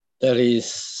There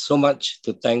is so much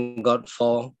to thank God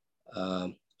for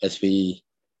as we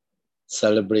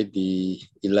celebrate the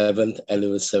 11th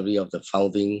anniversary of the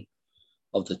founding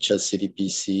of the Church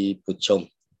CTPC Puchong.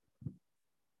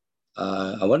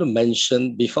 I want to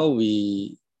mention before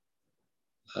I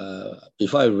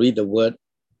read the word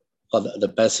or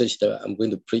the passage that I'm going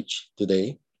to preach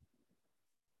today,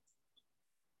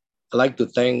 I'd like to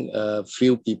thank a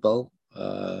few people.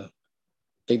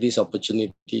 Take this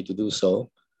opportunity to do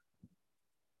so.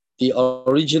 The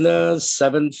original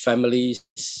 7 families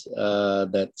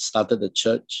that started the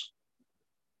church,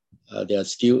 there are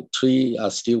still 3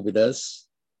 are still with us.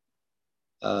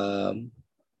 Alvin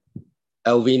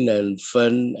and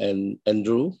Fern and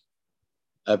Andrew.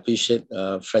 I appreciate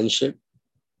friendship,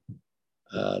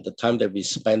 the time that we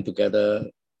spent together,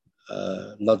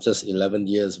 not just 11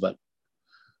 years, but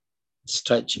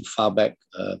stretch far back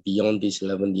beyond these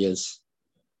 11 years.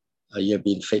 You have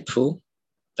been faithful.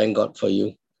 Thank God for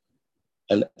you.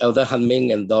 And Elder Han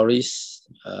Ming and Doris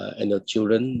and your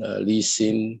children, Lee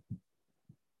Sin,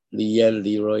 Lee Yan,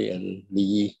 Leroy, and Lee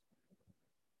Yi.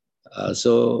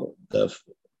 So the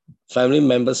family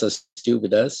members are still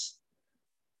with us.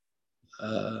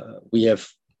 We have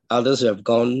others who have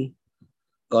gone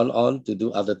on to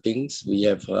do other things. We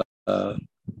have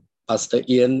Pastor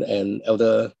Ian and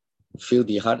Elder Phil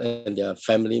DeHart and their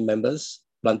family members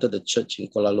planted the church in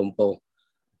Kuala Lumpur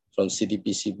from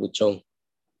CTPC Puchong.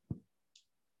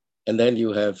 And then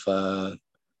you have the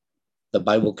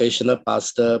bivocational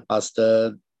pastor,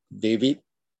 Pastor David.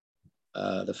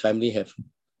 The family have,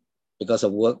 because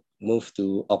of work, moved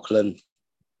to Auckland.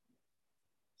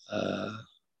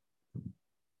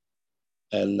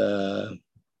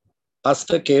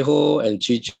 Pastor Keho and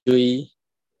Chui Chui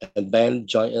and Ben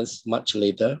joined us much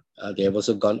later. They have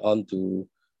also gone on to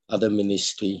other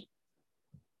ministry.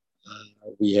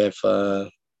 We have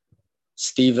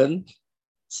Stephen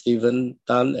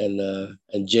Tan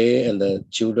and Jay and the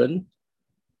children.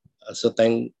 So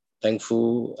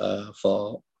thankful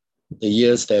for the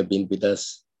years they have been with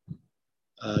us.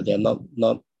 They are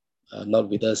not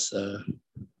with us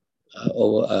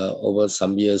over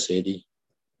some years already.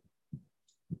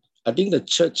 I think the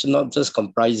church not just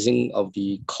comprising of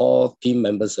the core team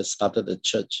members that started the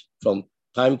church. From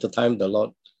time to time, the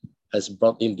Lord has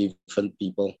brought in different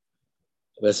people.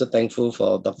 We're so thankful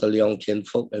for Dr. Leong Kian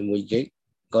Fok and Mui Gek.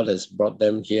 God has brought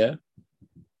them here.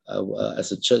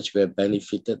 As a church, we have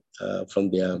benefited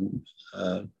from their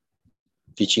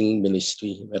teaching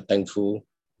ministry. We're thankful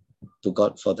to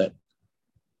God for that.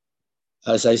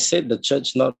 As I said, the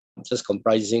church not just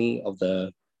comprising of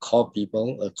the core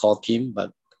people, a core team,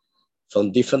 but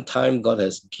from different time, God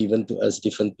has given to us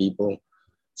different people.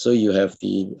 So you have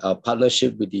the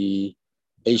partnership with the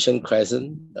Asian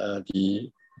Crescent, the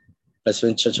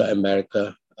Presbyterian Church of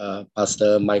America,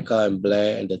 Pastor Micah and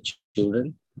Blair and the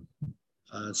children,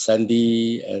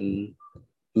 Sandy and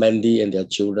Mandy and their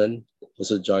children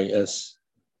also join us.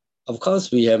 Of course,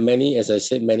 we have many, as I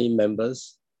said, many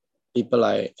members. People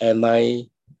like Anai,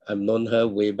 I've known her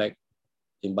way back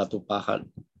in Batu Pahat.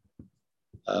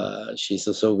 She's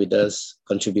also with us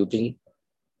contributing.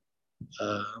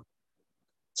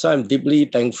 So I'm deeply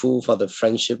thankful for the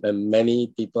friendship, and many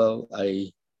people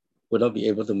I would not be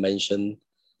able to mention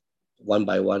one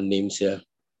by one names here.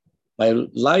 My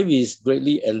life is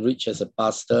greatly enriched as a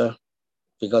pastor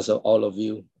because of all of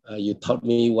you. You taught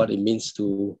me what it means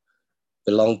to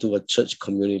belong to a church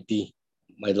community.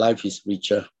 My life is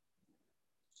richer.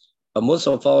 But most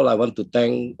of all, I want to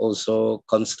thank also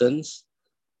Constance.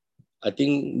 I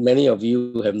think many of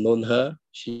you have known her.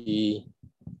 She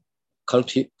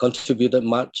contributed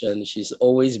much, and she's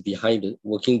always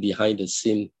working behind the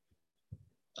scene,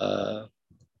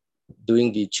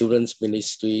 doing the children's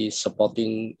ministry,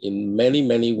 supporting in many,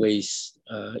 many ways,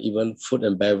 even food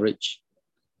and beverage.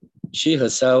 She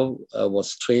herself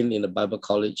was trained in the Bible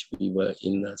college. We were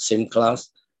in the same class.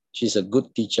 She's a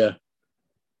good teacher.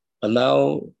 But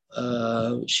now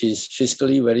she's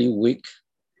physically very weak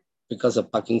because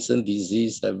of Parkinson's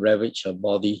disease that ravaged her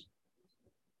body.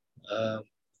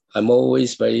 I'm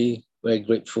always very, very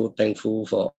grateful, thankful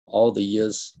for all the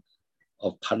years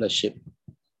of partnership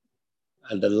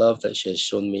and the love that she has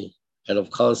shown me. And of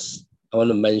course, I want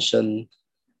to mention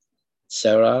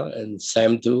Sarah and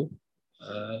Sam too.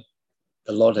 The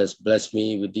Lord has blessed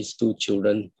me with these 2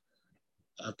 children.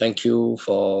 Thank you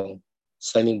for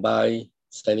standing by,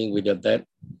 standing with your dad,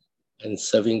 and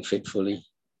serving faithfully.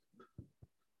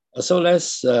 So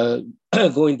let's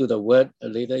go into the word.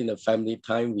 Later in the family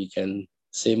time, we can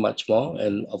say much more.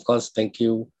 And of course, thank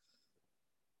you,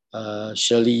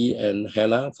 Shirley and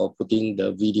Hannah, for putting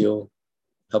the video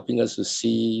helping us to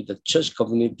see the church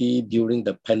community during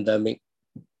the pandemic,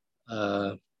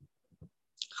 how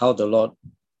the Lord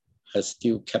has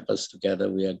still kept us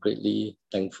together. We are greatly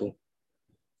thankful.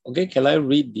 Okay, can I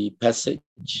read the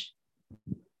passage?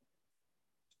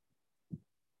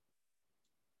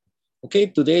 Okay,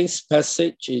 today's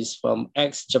passage is from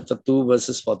Acts chapter 2,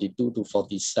 verses 42 to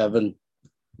 47.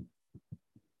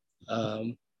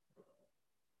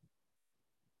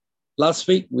 Last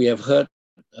week, we have heard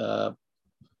Dr.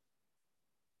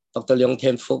 Leong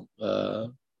Tien Fook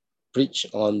preach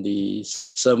on the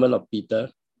Sermon of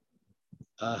Peter,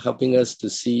 helping us to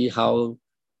see how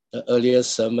the earlier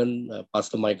sermon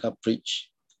Pastor Micah preached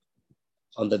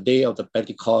on the day of the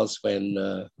Pentecost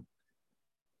when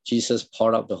Jesus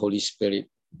poured out the Holy Spirit,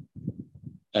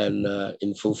 and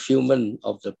in fulfillment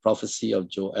of the prophecy of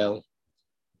Joel.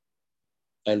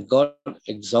 And God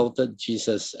exalted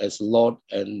Jesus as Lord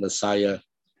and Messiah.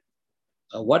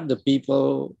 What the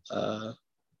people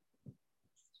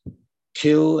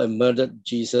killed and murdered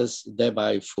Jesus,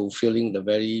 thereby fulfilling the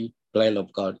very plan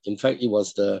of God. In fact, it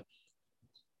was the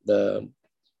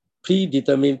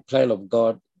predetermined plan of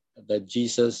God that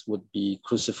Jesus would be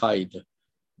crucified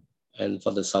and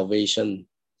for the salvation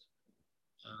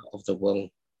of the world.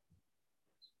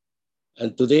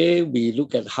 And today we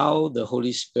look at how the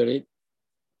Holy Spirit,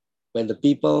 when the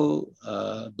people,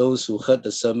 those who heard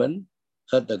the sermon,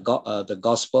 heard the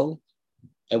gospel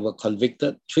and were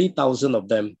convicted, 3,000 of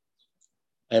them,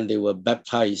 and they were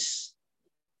baptized.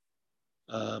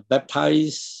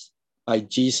 Baptized by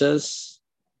Jesus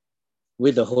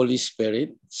with the Holy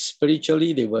Spirit.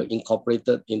 Spiritually, they were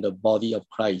incorporated in the body of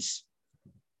Christ.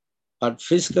 But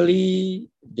physically,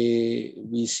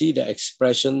 we see the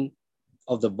expression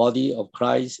of the body of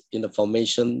Christ in the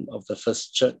formation of the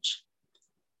first church.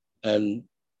 And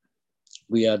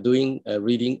we are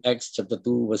reading Acts chapter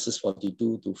 2, verses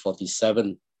 42 to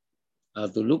 47,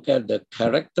 to look at the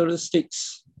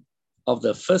characteristics of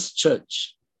the first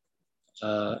church,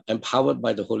 empowered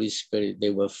by the Holy Spirit.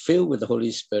 They were filled with the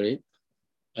Holy Spirit,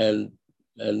 and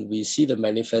we see the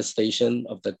manifestation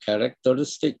of the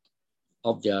characteristic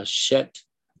of their shared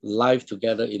life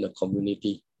together in a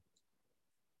community.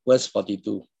 Verse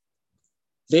 42.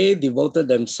 They devoted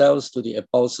themselves to the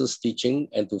apostles' teaching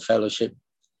and to fellowship,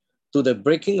 to the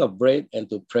breaking of bread and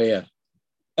to prayer.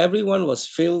 Everyone was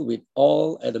filled with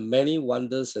awe at the many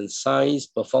wonders and signs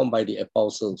performed by the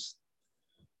apostles.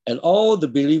 And all the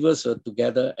believers were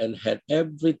together and had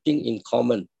everything in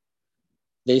common.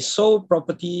 They sold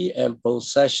property and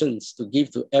possessions to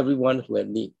give to everyone who had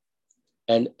need.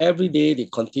 And every day they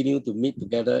continued to meet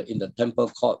together in the temple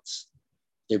courts.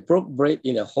 They broke bread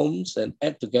in their homes and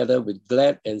ate together with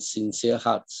glad and sincere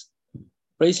hearts,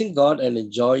 praising God and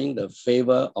enjoying the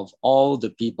favor of all the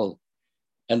people.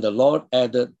 And the Lord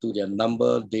added to their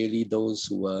number daily those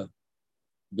who were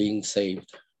being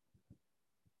saved.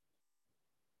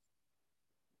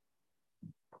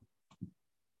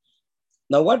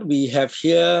 Now what we have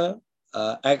here,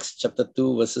 Acts chapter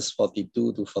 2, verses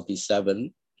 42 to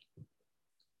 47,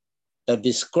 that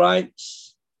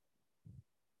describes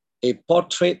a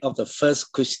portrait of the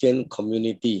first Christian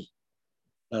community.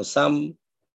 Now, some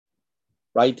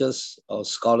writers or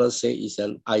scholars say it's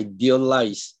an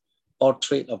idealized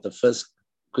portrait of the first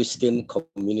Christian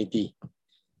community.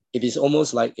 It is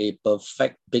almost like a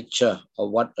perfect picture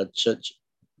of what a church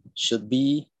should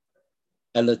be,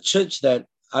 and a church that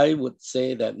I would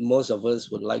say that most of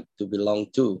us would like to belong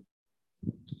to.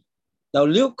 Now,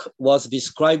 Luke was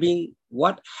describing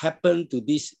what happened to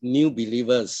these new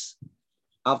believers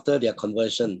after their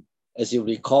conversion. As you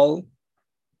recall,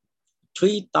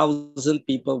 3,000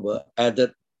 people were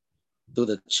added to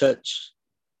the church.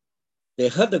 They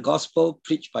heard the gospel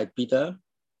preached by Peter,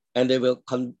 and they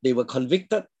were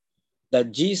convicted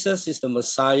that Jesus is the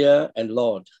Messiah and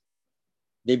Lord.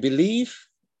 They believed,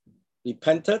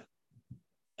 repented,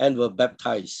 and were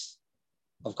baptized.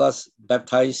 Of course,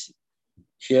 baptized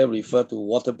here refer to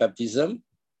water baptism,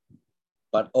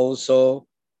 but also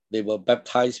they were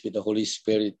baptized with the Holy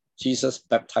Spirit. Jesus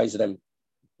baptized them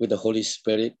with the Holy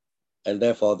Spirit, and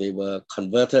therefore they were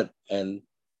converted and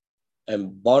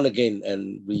born again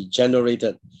and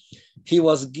regenerated.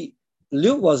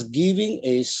 Luke was giving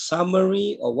a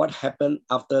summary of what happened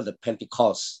after the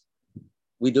Pentecost.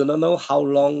 We do not know how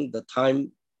long the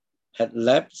time had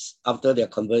lapsed after their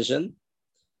conversion,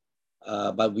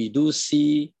 but we do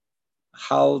see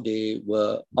how they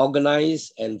were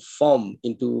organized and formed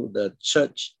into the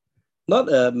church.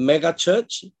 Not a mega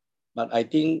church, but I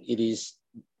think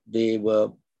they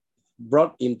were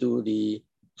brought into the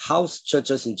house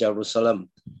churches in Jerusalem.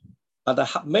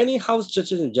 But many house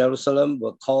churches in Jerusalem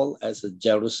were called as a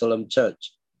Jerusalem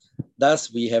church.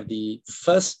 Thus, we have the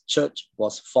first church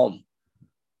was formed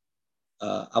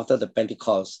after the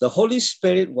Pentecost. The Holy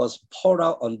Spirit was poured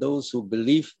out on those who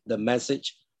believed the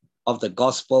message of the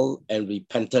gospel and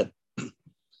repented.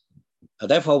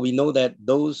 Therefore, we know that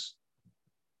those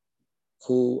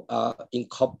who are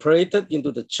incorporated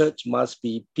into the church must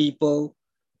be people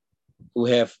who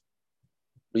have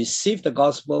received the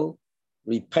gospel,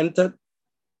 repented,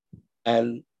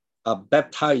 and are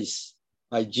baptized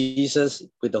by Jesus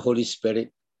with the Holy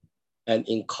Spirit and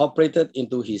incorporated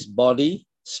into his body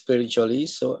spiritually,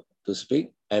 so to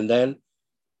speak, and then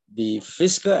the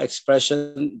physical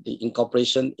expression, the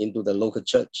incorporation into the local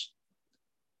church.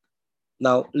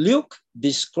 Now, Luke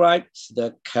describes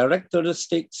the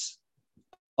characteristics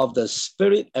of the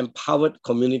spirit-empowered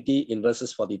community in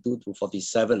verses 42 to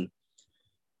 47.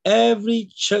 Every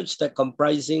church that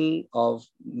comprising of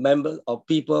members of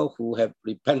people who have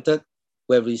repented,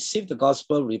 who have received the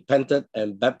gospel, repented,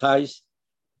 and baptized,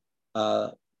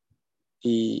 the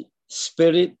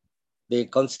spirit, they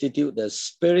constitute the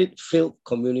spirit-filled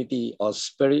community or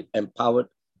spirit-empowered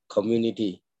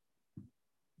community.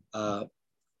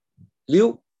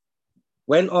 Luke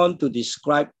went on to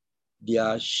describe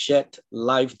their shared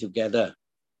life together,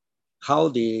 how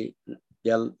they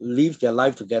live their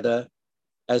life together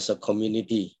as a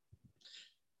community.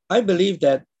 I believe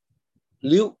that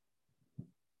Luke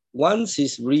wants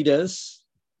his readers,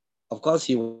 of course,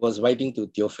 he was writing to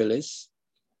Theophilus,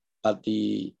 but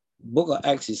the book of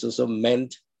Acts is also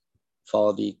meant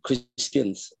for the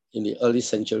Christians in the early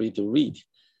century to read.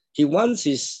 He wants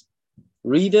his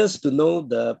readers to know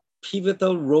the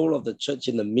pivotal role of the church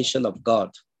in the mission of God.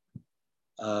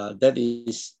 That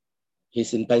is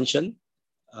his intention.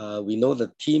 We know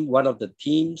the theme, one of the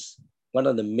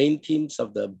main themes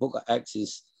of the book of Acts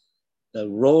is the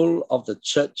role of the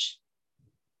church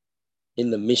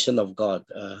in the mission of God,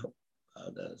 the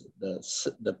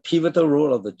pivotal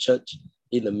role of the church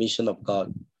in the mission of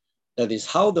God. That is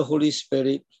how the Holy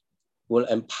Spirit will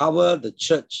empower the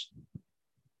church,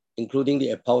 including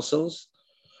the apostles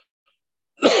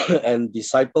and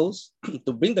disciples,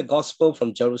 to bring the gospel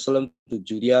from Jerusalem to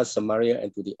Judea, Samaria,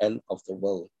 and to the end of the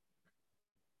world.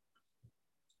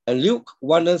 And Luke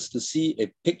wants us to see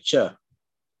a picture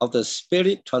of the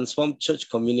spirit-transformed church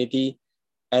community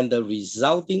and the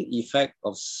resulting effect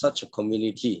of such a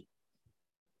community.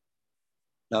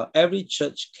 Now, every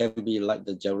church can be like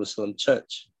the Jerusalem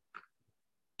church.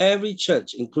 Every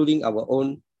church, including our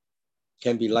own,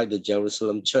 can be like the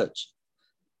Jerusalem church.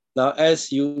 Now,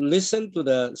 as you listen to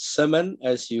the sermon,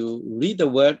 as you read the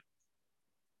word,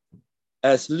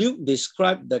 as Luke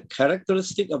described the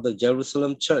characteristic of the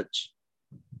Jerusalem church,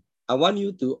 I want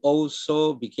you to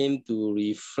also begin to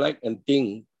reflect and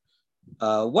think,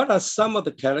 what are some of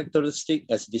the characteristics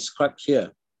as described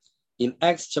here? In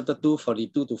Acts chapter 2,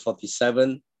 42 to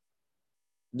 47,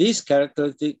 these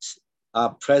characteristics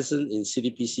are present in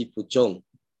CDPC Puchong,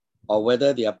 or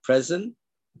whether they are present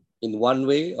in one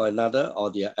way or another,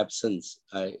 or their absence.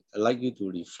 I'd like you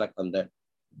to reflect on that.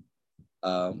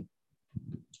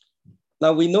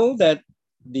 Now we know that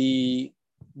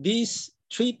these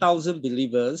 3,000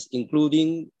 believers,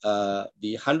 including the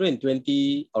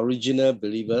 120 original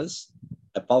believers,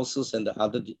 apostles and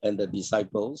the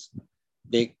disciples,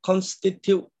 they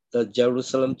constitute the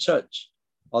Jerusalem church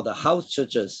or the house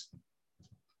churches.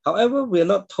 However, we are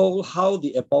not told how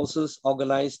the apostles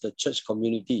organized the church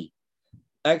community.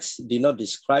 Acts did not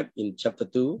describe in chapter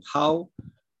 2 how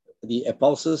the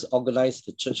apostles organized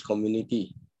the church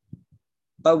community.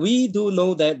 But we do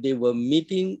know that they were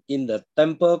meeting in the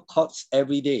temple courts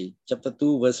every day. Chapter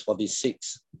 2, verse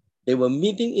 46. They were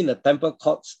meeting in the temple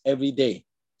courts every day.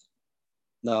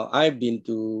 Now, I've been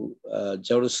to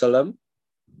Jerusalem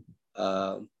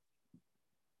and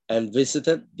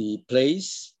visited the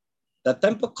place. The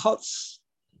temple courts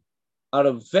are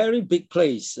a very big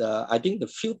place. I think a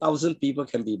few thousand people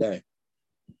can be there.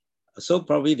 So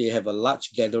probably they have a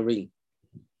large gathering.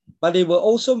 But they were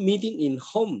also meeting in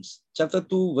homes. Chapter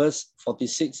 2, verse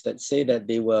 46, that say that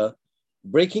they were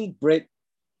breaking bread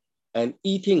and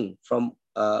eating from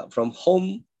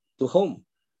home to home.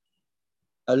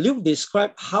 Luke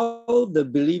described how the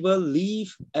believer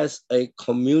live as a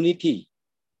community.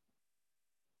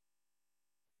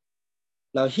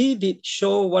 Now, he did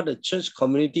show what a church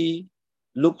community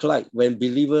looked like when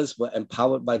believers were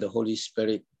empowered by the Holy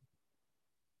Spirit.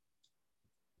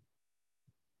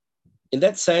 In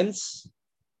that sense,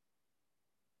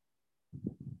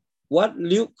 what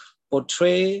Luke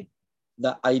portrayed,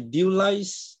 the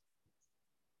idealized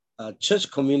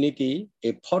church community,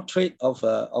 a portrait of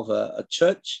a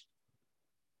church.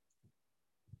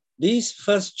 This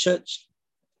first church,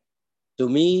 to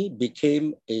me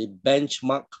became a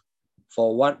benchmark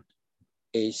for what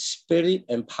a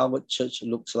spirit-empowered church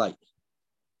looks like.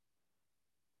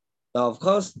 Now, of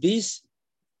course, these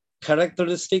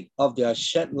characteristics of their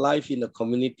shared life in the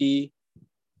community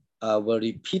were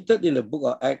repeated in the book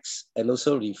of Acts and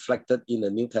also reflected in the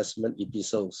New Testament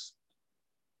epistles.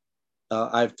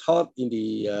 I've taught in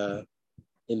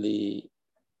the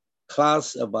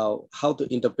class about how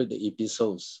to interpret the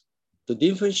epistles, to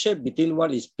differentiate between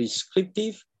what is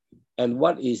prescriptive and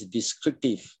what is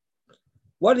descriptive.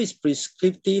 What is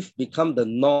prescriptive becomes the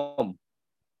norm.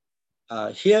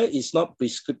 Here is not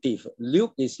prescriptive.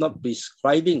 Luke is not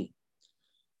prescribing.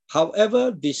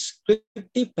 However,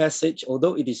 descriptive passage,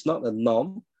 although it is not a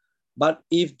norm, but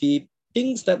if the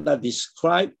things that are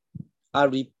described are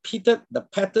repeated, the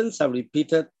patterns are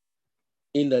repeated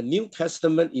in the New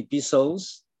Testament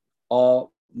epistles or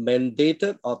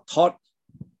mandated or taught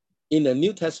in the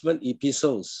New Testament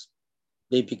epistles,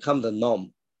 they become the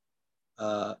norm.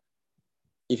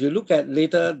 If you look at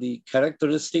later, the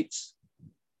characteristics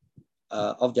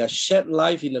of their shared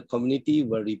life in the community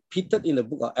were repeated in the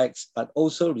book of Acts, but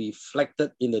also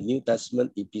reflected in the New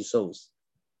Testament epistles.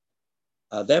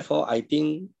 Therefore, I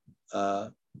think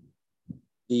the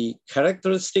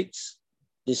characteristics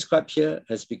described here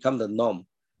has become the norm,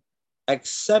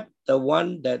 except the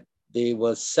one that they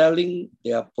were selling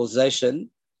their possession.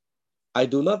 I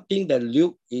do not think that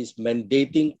Luke is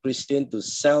mandating Christians to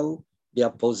sell their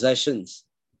possessions.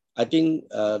 I think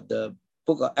the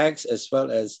book of Acts as well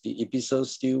as the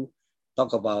epistles still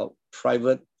talk about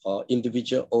private or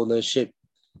individual ownership.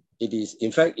 It is,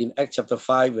 in fact, in Acts chapter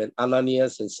 5, when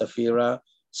Ananias and Sapphira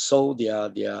sold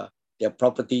their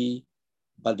property,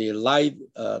 but they lied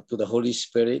to the Holy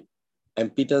Spirit.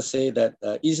 And Peter said that,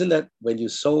 isn't that when you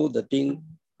sold the thing,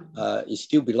 it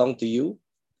still belonged to you?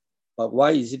 But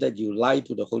why is it that you lied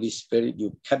to the Holy Spirit?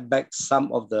 You kept back some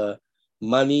of the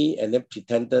money and then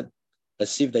pretended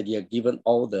as if that you have given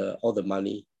all the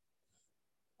money.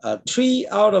 3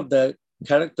 out of the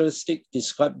characteristics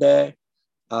described there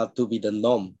are to be the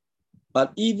norm.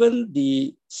 But even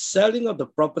the selling of the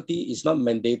property is not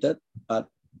mandated, but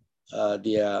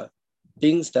there are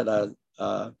things that are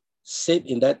said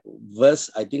in that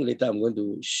verse. I think later I'm going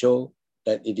to show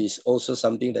that it is also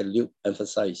something that Luke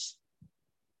emphasized.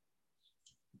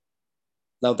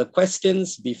 Now, the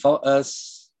questions before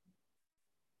us,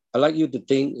 I'd like you to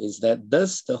think is that,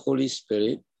 does the Holy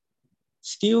Spirit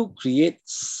still create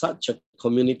such a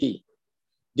community?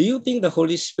 Do you think the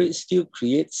Holy Spirit still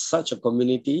creates such a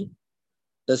community?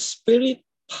 The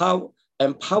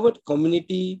Spirit-empowered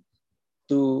community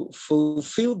to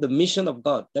fulfill the mission of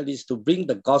God, that is to bring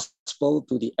the gospel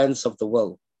to the ends of the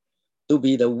world, to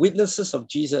be the witnesses of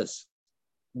Jesus.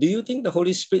 Do you think the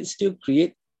Holy Spirit still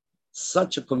creates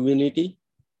such a community?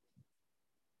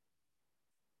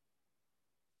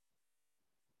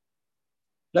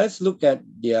 Let's look at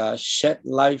their shared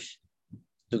life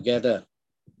together.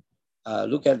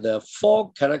 Look at the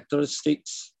 4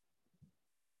 characteristics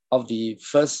of the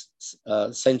first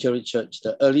century church,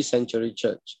 the early century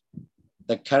church.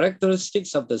 The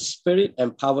characteristics of the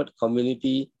Spirit-empowered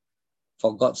community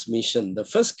for God's mission. The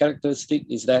first characteristic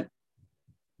is that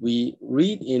we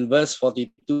read in verse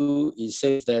 42, it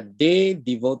says that they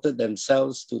devoted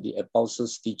themselves to the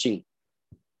apostles' teaching.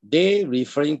 They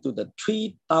referring to the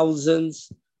 3,000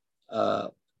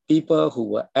 people who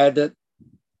were added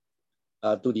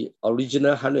to the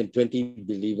original 120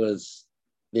 believers.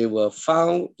 They were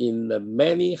found in the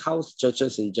many house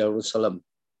churches in Jerusalem,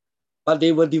 but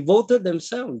they were devoted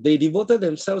themselves. They devoted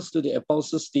themselves to the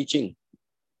apostles' teaching,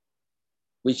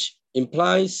 which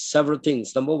implies several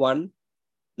things. Number one,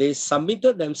 they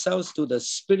submitted themselves to the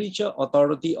spiritual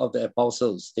authority of the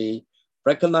apostles. They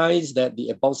recognized that the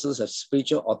apostles have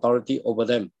spiritual authority over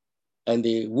them, and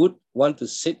they would want to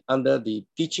sit under the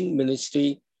teaching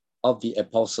ministry of the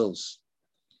apostles.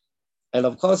 And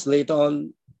of course, later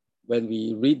on, when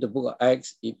we read the book of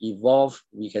Acts, it evolved.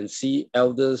 We can see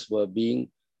elders were being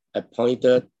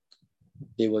appointed.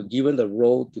 They were given the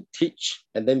role to teach.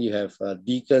 And then you have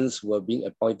deacons who were being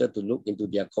appointed to look into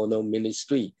diaconal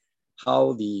ministry,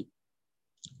 how the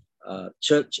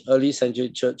early century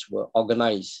church were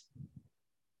organized.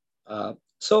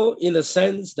 So in the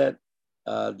sense that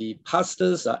the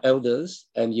pastors are elders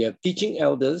and you have teaching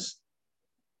elders,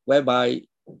 whereby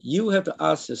you have to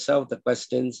ask yourself the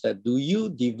questions that, do you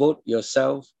devote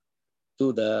yourself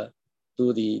to the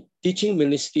teaching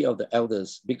ministry of the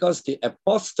elders? Because the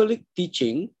apostolic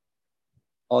teaching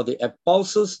or the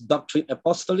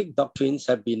apostolic doctrines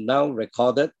have been now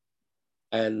recorded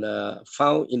and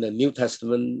found in the New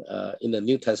Testament.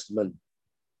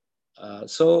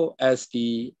 So as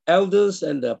the elders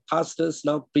and the pastors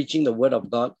now preaching the word of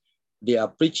God, they are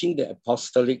preaching the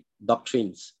apostolic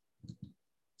doctrines.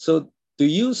 So do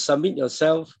you submit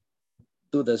yourself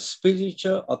to the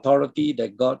spiritual authority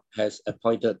that God has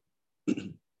appointed?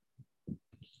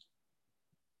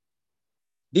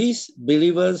 These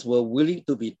believers were willing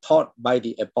to be taught by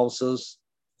the apostles,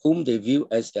 whom they view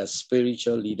as their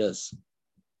spiritual leaders.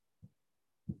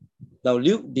 Now,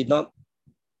 Luke did not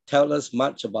tell us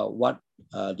much about what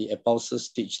the apostles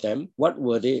teach them. What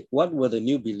were the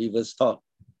new believers taught?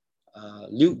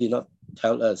 Luke did not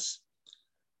tell us.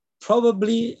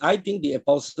 Probably, I think the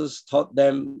apostles taught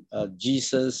them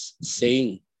Jesus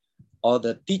saying, or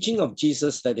the teaching of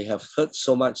Jesus that they have heard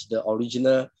so much. The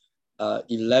original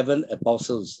 11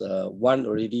 apostles, one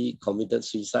already committed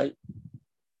suicide,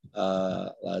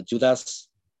 Judas,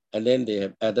 and then they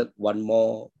have added one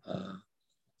more.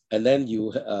 And then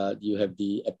you have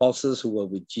the apostles who were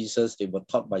with Jesus. They were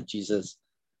taught by Jesus,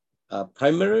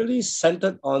 primarily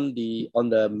centered on the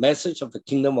message of the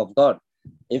kingdom of God.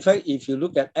 In fact, if you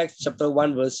look at Acts chapter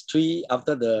 1, verse 3,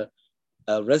 after the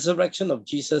resurrection of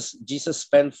Jesus, Jesus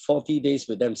spent 40 days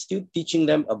with them, still teaching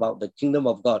them about the kingdom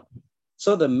of God.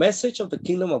 So the message of the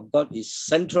kingdom of God is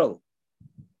central.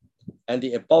 And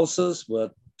the apostles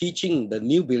were teaching the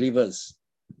new believers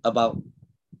about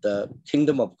the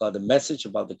kingdom of God, the message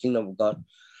about the kingdom of God,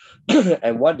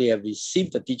 and what they have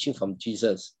received the teaching from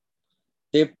Jesus.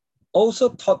 They also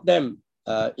taught them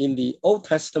in the Old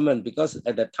Testament, because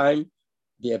at that time,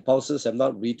 the apostles have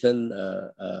not written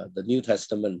the New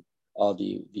Testament, or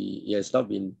it has not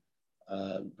been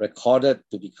recorded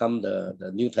to become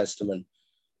the New Testament.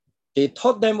 They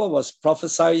taught them what was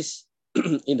prophesied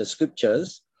in the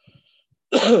scriptures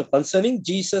concerning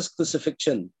Jesus'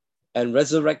 crucifixion and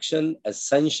resurrection,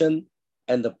 ascension,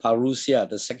 and the parousia,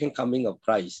 the second coming of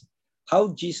Christ.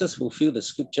 How Jesus fulfilled the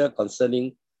scripture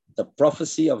concerning the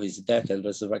prophecy of his death and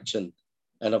resurrection.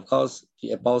 And of course,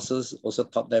 the apostles also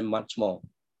taught them much more.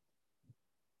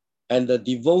 And the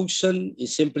devotion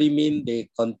is simply mean they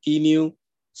continue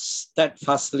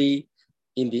steadfastly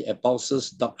in the apostles'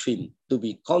 doctrine, to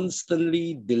be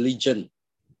constantly diligent.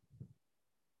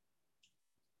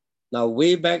 Now,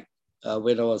 way back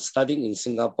when I was studying in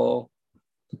Singapore,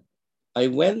 I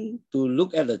went to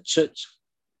look at a church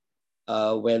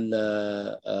when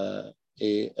a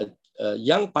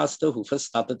young pastor who first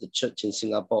started the church in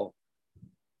Singapore.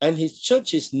 And his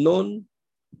church is known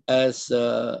as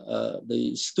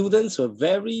the students were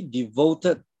very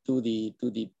devoted to the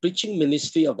preaching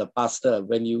ministry of the pastor.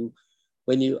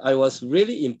 I was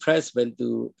really impressed when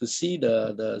to see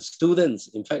the students.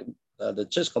 In fact, the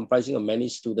church comprising of many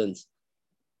students,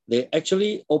 they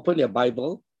actually open their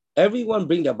Bible. Everyone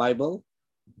bring their Bible.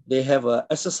 They have an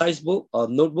exercise book or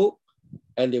notebook,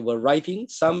 and they were writing,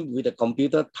 some with a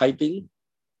computer typing.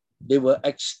 They were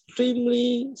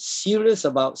extremely serious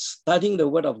about studying the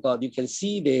word of God. You can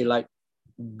see they like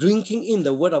drinking in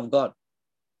the word of God,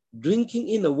 drinking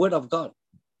in the word of God.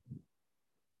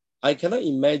 I cannot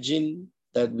imagine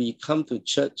that we come to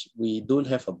church, we don't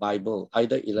have a Bible,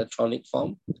 either electronic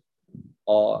form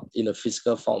or in a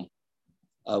physical form.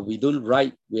 We don't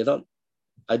write,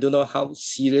 I don't know how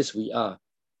serious we are,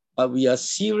 but we are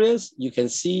serious, you can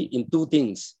see in two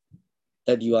things,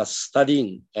 that you are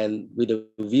studying and with a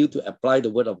view to apply the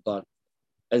word of God.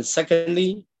 And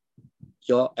secondly,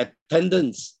 your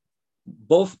attendance,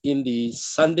 both in the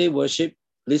Sunday worship,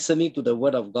 listening to the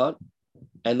word of God,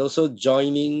 and also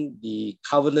joining the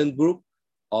covenant group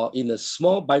or in a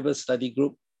small Bible study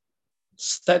group,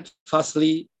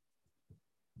 steadfastly,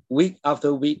 week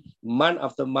after week, month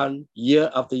after month, year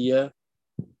after year,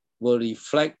 will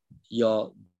reflect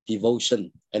your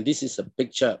devotion. And this is a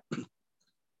picture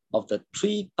of the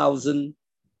 3,000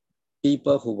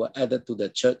 people who were added to the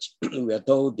church. We are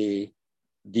told they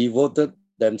devoted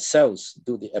themselves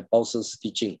to the apostles'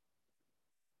 teaching.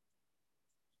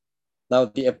 Now,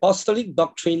 the apostolic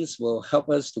doctrines will help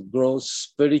us to grow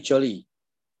spiritually,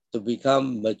 to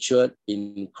become matured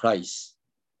in Christ.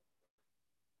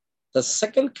 The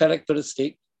second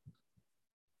characteristic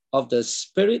of the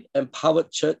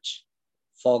Spirit-empowered church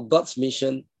for God's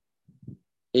mission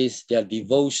is their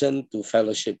devotion to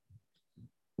fellowship.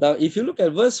 Now, if you look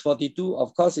at verse 42,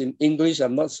 of course, in English,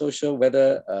 I'm not so sure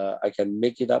whether I can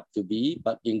make it up to be,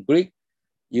 but in Greek,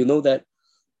 you know that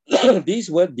this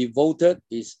word devoted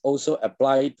is also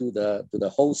applied to the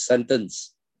whole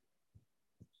sentence.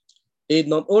 They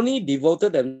not only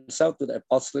devoted themselves to the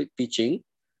apostolic teaching,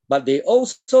 but they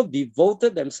also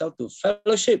devoted themselves to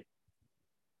fellowship,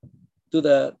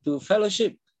 to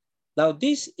fellowship. Now,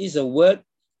 this is a word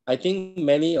I think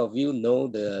many of you know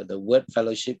the word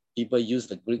fellowship. People use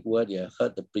the Greek word. You have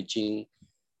heard the preaching.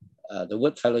 The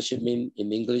word fellowship mean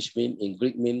in English mean in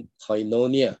Greek mean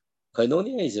koinonia.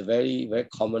 Koinonia is a very, very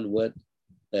common word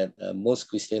that most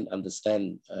Christians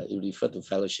understand. It refers to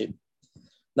fellowship.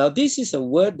 Now, this is a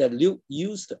word that Luke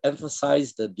used to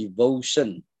emphasize the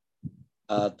devotion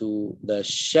to the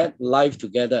shared life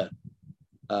together.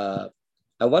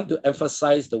 I want to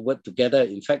emphasize the word together.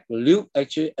 In fact, Luke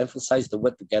actually emphasized the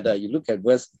word together. You look at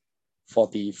verse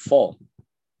 44.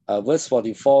 Verse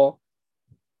 44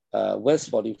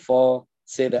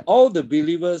 say that all the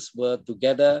believers were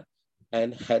together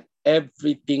and had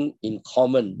everything in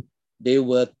common. They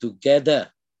were together.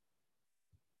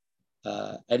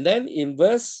 And then in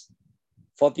verse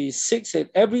 46, said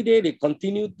every day they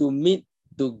continued to meet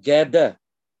together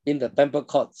in the temple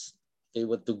courts. They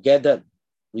were together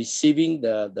receiving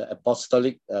the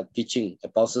apostolic teaching,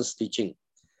 apostles' teaching.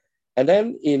 And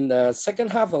then in the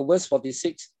second half of verse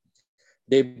 46,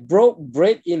 they broke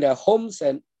bread in their homes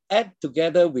and ate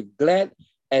together with glad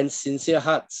and sincere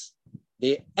hearts.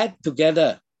 They ate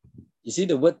together. You see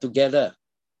the word together.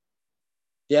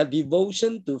 Their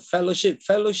devotion to fellowship.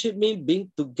 Fellowship means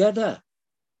being together.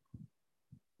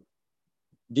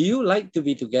 Do you like to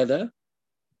be together?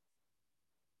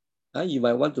 You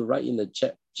might want to write in the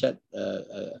chat.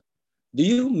 Do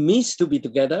you miss to be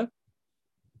together?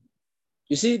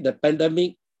 You see, the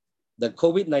pandemic, the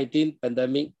COVID-19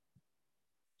 pandemic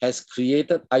has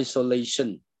created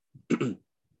isolation.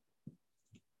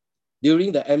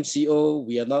 During the MCO,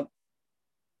 we are not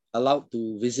allowed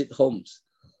to visit homes.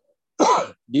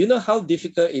 Do you know how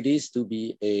difficult it is to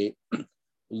be a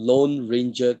lone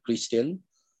ranger Christian,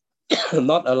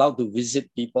 not allowed to visit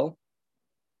people,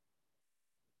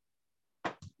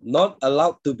 not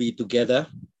allowed to be together?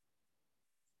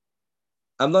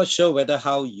 I'm not sure whether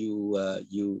how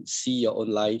you see your own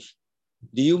life.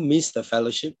 Do you miss the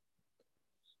fellowship?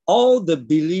 All the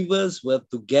believers were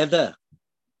together.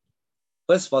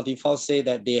 Verse 44 say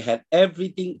that they had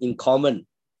everything in common.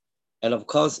 And of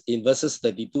course, in verses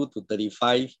 32 to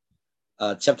 35,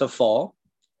 chapter 4,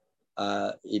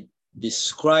 it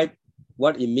described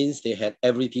what it means they had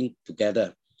everything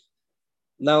together.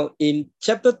 Now, in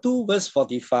chapter 2, verse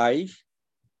 45,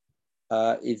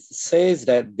 it says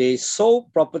that they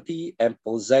sold property and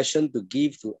possession to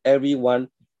give to everyone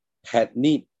had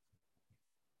need.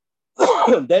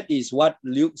 That is what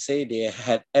Luke said they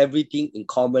had everything in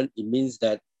common. It means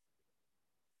that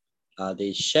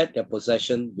they shared their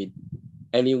possession with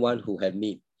anyone who had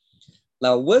need.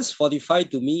 Now, verse 45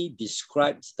 to me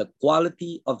describes the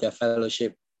quality of their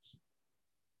fellowship.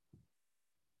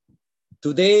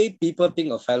 Today, people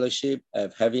think of fellowship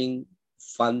as having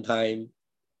fun time,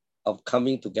 of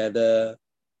coming together,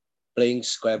 playing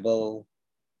Scrabble,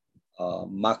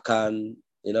 makan,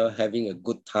 having a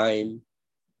good time.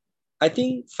 I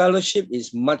think fellowship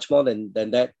is much more than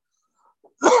that.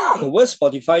 Verse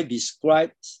 45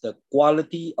 describes the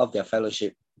quality of their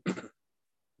fellowship.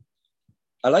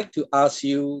 I'd like to ask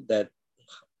you that,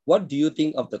 what do you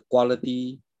think of the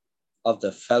quality of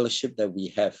the fellowship that we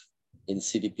have in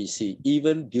CDPC,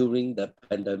 even during the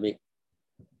pandemic?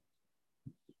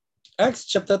 Acts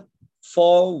chapter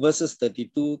 4, verses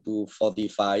 32 to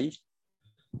 45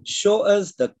 show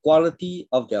us the quality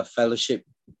of their fellowship.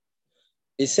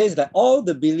 It says that all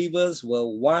the believers were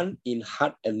one in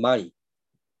heart and mind.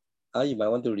 You might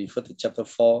want to refer to chapter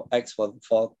 4, Acts 4,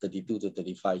 32 to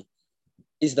 35.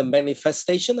 It's the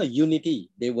manifestation of unity.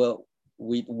 They were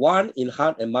with one in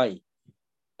heart and mind.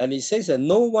 And it says that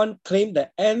no one claimed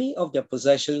that any of their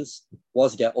possessions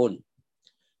was their own,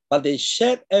 but they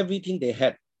shared everything they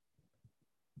had.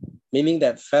 Meaning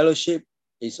that fellowship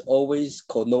is always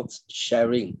connotes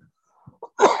sharing.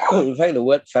 In fact, the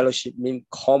word fellowship means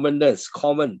commonness,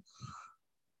 common.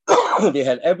 They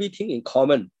had everything in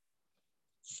common.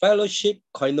 Fellowship,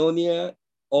 koinonia,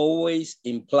 always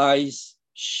implies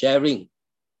sharing.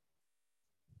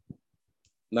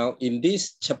 Now, in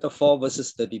this chapter 4,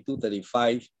 verses 32,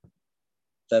 35,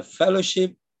 the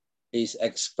fellowship is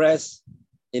expressed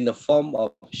in the form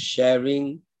of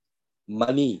sharing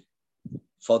money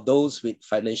for those with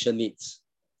financial needs.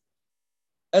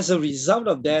 As a result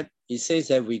of that, it says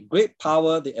that with great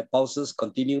power, the apostles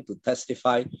continue to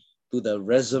testify to the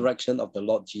resurrection of the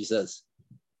Lord Jesus.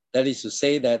 That is to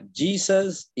say that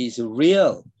Jesus is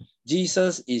real.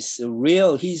 Jesus is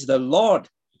real. He's the Lord.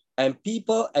 And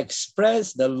people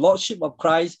express the Lordship of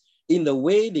Christ in the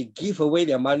way they give away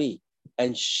their money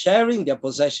and sharing their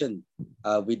possession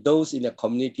with those in the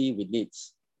community with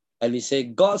needs. And he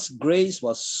said God's grace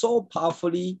was so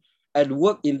powerfully at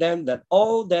work in them that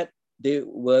all that there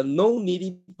were no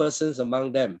needy persons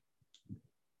among them.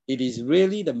 It is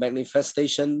really the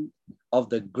manifestation of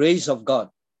the grace of God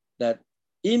that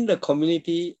in the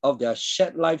community of their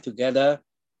shared life together,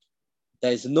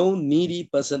 there is no needy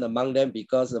person among them,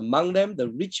 because among them, the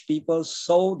rich people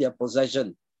sold their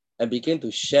possession and began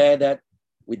to share that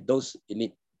with those in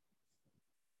need.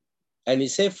 And he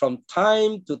said, from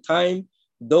time to time,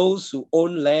 those who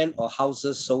own land or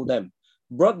houses sold them,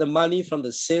 brought the money from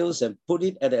the sales and put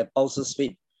it at the apostles'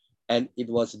 feet, and it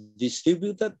was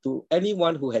distributed to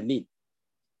anyone who had need.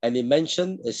 And he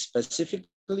mentioned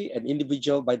specifically an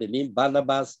individual by the name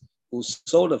Barnabas, who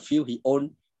sold a few he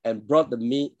owned and brought the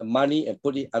money and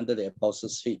put it under the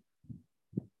apostles' feet.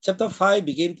 Chapter 5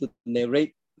 began to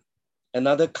narrate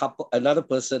another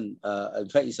person, in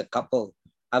fact, it's a couple.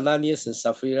 Ananias and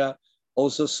Sapphira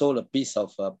also sold a piece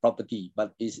of property,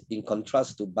 but is in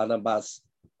contrast to Barnabas.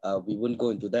 We won't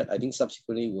go into that. I think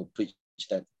subsequently we'll preach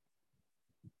that.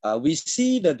 We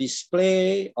see the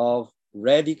display of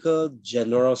radical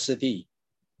generosity,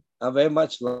 very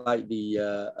much like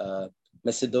the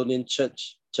Macedonian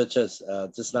churches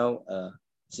just now,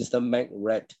 Sister Meg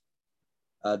read.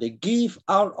 They give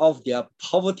out of their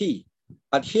poverty,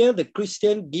 but here the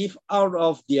Christian give out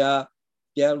of their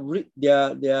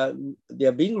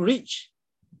being rich.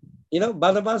 You know,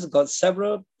 Barnabas got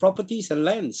several properties and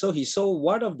land, so he sold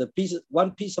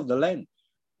one piece of the land,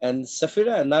 and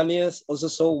Sapphira and Ananias also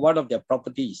sold one of their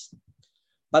properties.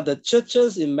 But the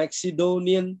churches in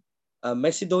Macedonian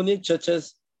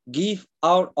churches give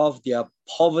out of their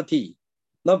poverty,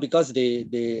 not because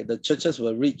the churches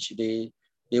were rich. They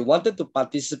wanted to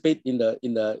participate in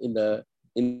the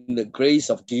grace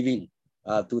of giving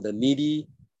to the needy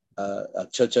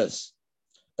churches.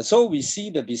 And so we see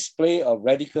the display of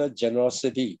radical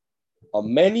generosity of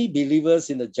many believers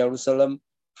in the Jerusalem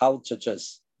house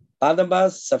churches.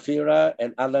 Barnabas, Sapphira,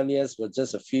 and Ananias were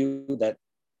just a few that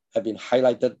have been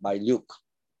highlighted by Luke.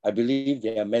 I believe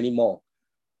there are many more.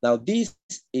 Now, this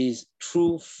is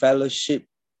true fellowship.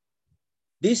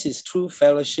 This is true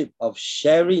fellowship of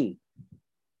sharing.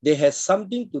 They have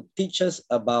something to teach us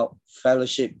about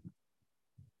fellowship.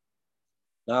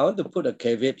 Now, I want to put a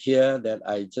caveat here that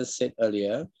I just said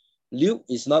earlier. Luke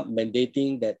is not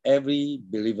mandating that every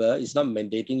believer, is not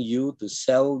mandating you to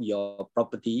sell your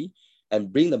property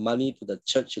and bring the money to the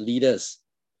church leaders.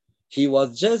 He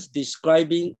was just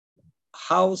describing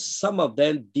how some of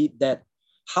them did that,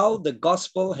 how the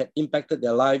gospel had impacted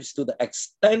their lives to the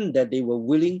extent that they were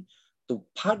willing to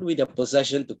part with their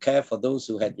possession to care for those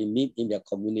who had in need in their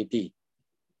community.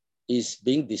 Is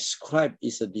being described,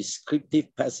 is a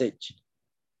descriptive passage.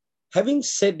 Having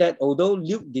said that, although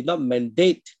Luke did not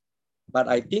mandate, but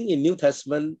I think in New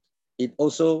Testament, it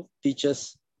also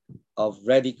teaches of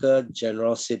radical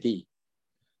generosity.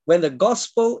 When the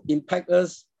gospel impacts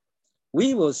us,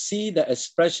 we will see the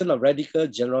expression of radical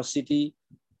generosity,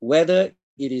 whether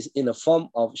it is in a form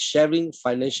of sharing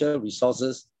financial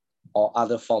resources or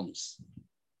other forms.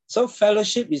 So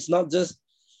fellowship is not just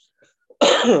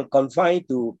confined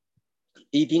to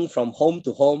eating from home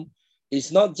to home.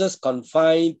 It's not just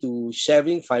confined to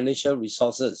sharing financial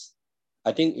resources.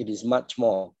 I think it is much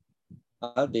more.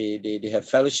 They have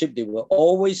fellowship. They were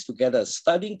always together,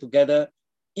 studying together,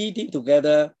 eating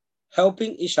together,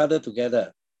 helping each other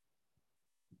together.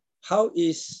 How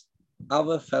is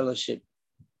our fellowship?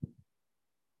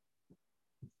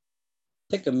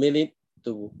 Take a minute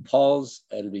to pause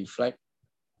and reflect.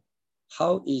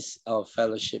 How is our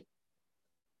fellowship?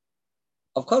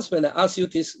 Of course, when I ask you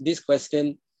this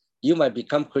question, you might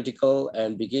become critical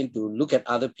and begin to look at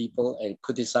other people and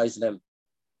criticize them.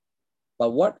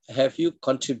 But what have you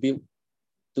contributed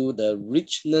to the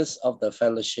richness of the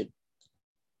fellowship?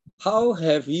 How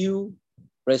have you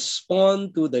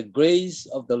responded to the grace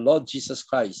of the Lord Jesus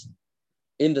Christ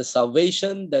in the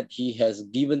salvation that he has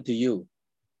given to you,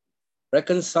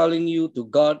 reconciling you to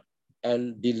God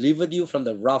and delivered you from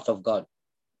the wrath of God,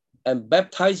 and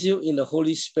baptized you in the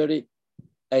Holy Spirit,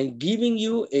 and giving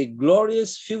you a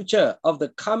glorious future of the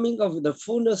coming of the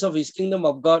fullness of his kingdom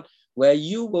of God, where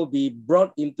you will be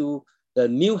brought into the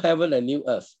new heaven and new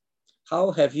earth?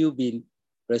 How have you been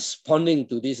responding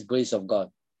to this grace of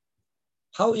God?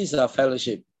 How is our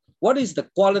fellowship? What is the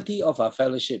quality of our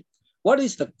fellowship? What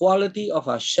is the quality of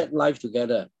our shared life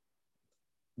together?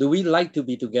 Do we like to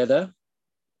be together?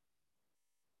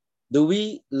 Do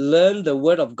we learn the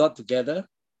word of God together?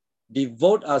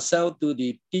 Devote ourselves to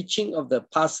the teaching of the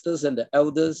pastors and the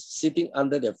elders sitting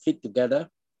under their feet together,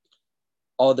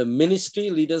 or the ministry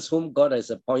leaders whom God has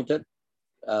appointed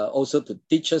also to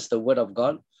teach us the word of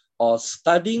God, or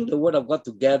studying the word of God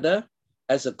together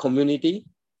as a community,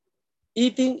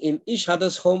 eating in each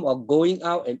other's home, or going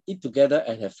out and eat together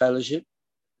and have fellowship?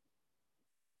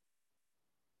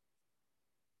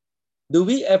 Do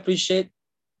we appreciate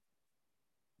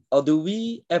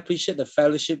the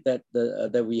fellowship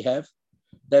that we have,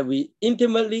 that we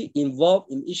intimately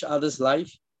involved in each other's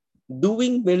life,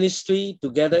 doing ministry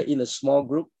together in a small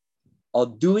group, or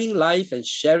doing life and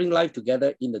sharing life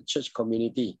together in the church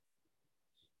community?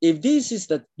 If this is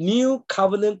the new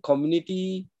covenant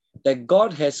community that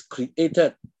God has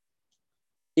created,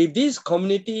 if this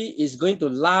community is going to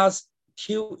last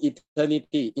till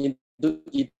eternity, into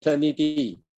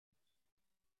eternity,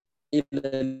 in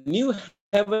the new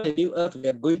heaven and new earth, we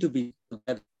are going to be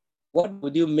together. What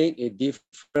would you make a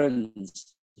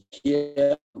difference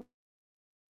here?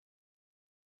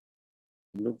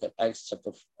 Look at Acts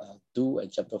chapter 2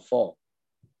 and chapter 4.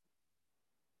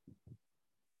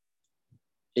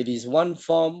 It is one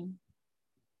form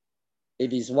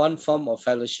of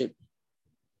fellowship.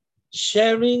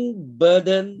 Sharing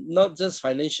burden, not just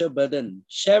financial burden,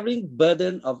 sharing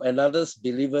burden of another's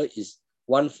believer is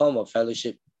one form of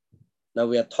fellowship. Now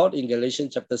we are taught in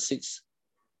Galatians chapter 6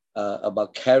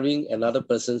 about carrying another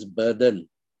person's burden.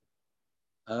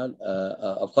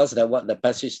 Of course, that's what the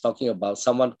passage is talking about,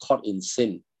 someone caught in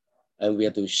sin, and we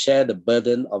have to share the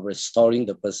burden of restoring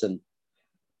the person.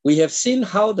 We have seen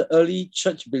how the early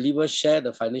church believers share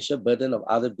the financial burden of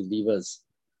other believers.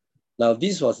 Now,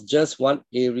 this was just one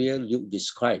area Luke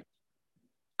described.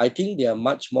 I think they are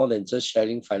much more than just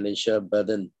sharing financial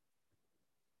burden.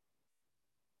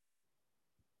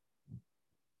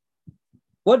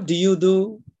 What do you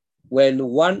do when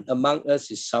one among us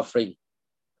is suffering?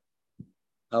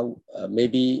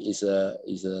 Maybe it's a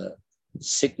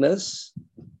sickness.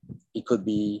 It could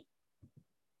be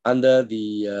under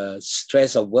the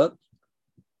stress of work,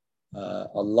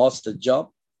 or lost a job,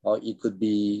 or it could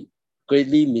be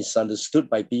greatly misunderstood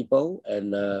by people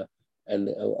and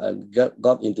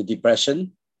got into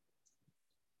depression.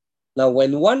 Now,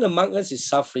 when one among us is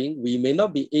suffering, we may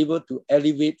not be able to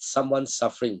alleviate someone's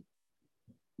suffering.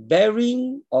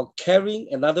 Bearing or carrying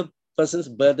another person's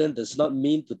burden does not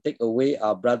mean to take away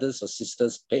our brothers or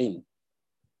sisters' pain.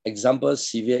 Example,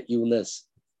 severe illness.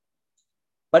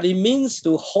 But it means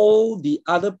to hold the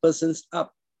other person's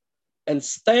up and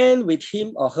stand with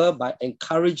him or her by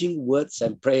encouraging words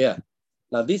and prayer.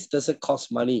 Now, this doesn't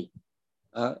cost money.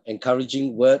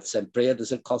 Encouraging words and prayer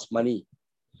doesn't cost money.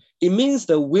 It means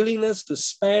the willingness to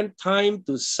spend time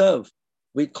to serve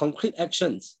with concrete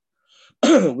actions,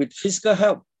 with physical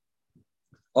help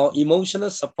or emotional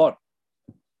support.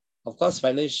 Of course,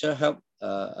 financial help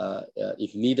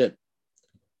if needed.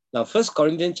 Now, 1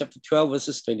 Corinthians chapter 12,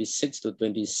 verses 26 to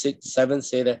 27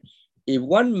 say that if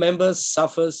one member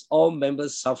suffers, all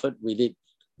members suffered with it.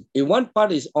 If one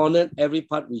part is honored, every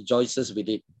part rejoices with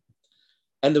it.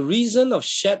 And the reason of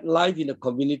shed life in the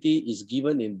community is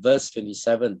given in verse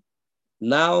 27.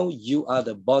 Now you are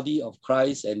the body of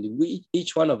Christ, and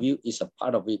each one of you is a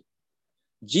part of it.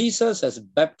 Jesus has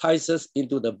baptized us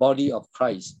into the body of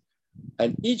Christ,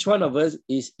 and each one of us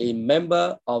is a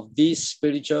member of this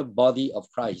spiritual body of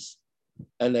Christ.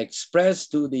 And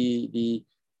expressed to the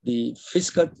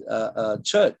physical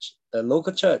church, the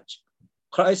local church,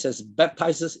 Christ has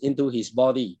baptized us into his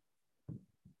body.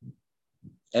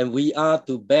 And we are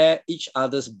to bear each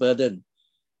other's burden.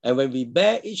 And when we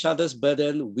bear each other's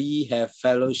burden, we have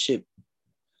fellowship.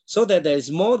 So that there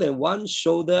is more than one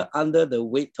shoulder under the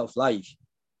weight of life.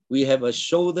 We have a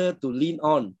shoulder to lean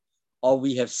on, or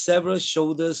we have several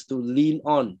shoulders to lean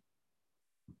on.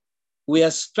 We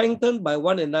are strengthened by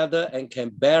one another and can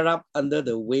bear up under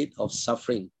the weight of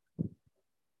suffering.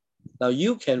 Now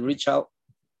you can reach out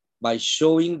by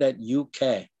showing that you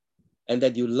care and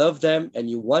that you love them and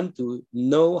you want to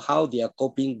know how they are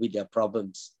coping with their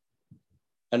problems.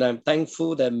 And I'm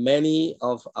thankful that many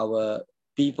of our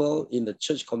people in the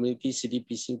church community,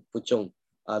 CTPC Puchong,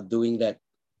 are doing that.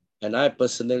 And I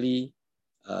personally,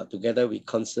 together with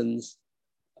Constance,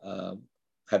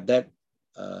 have that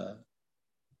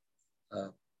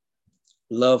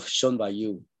love shown by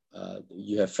you.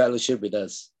 You have fellowship with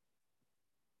us.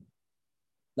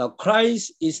 Now,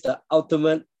 Christ is the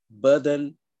ultimate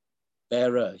burden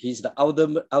bearer. He's the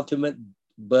ultimate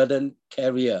burden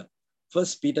carrier. 1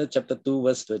 Peter chapter 2,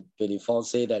 verse 24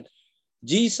 say that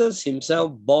Jesus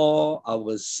himself bore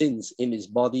our sins in his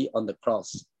body on the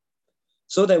cross,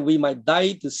 so that we might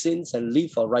die to sins and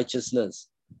live for righteousness.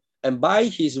 And by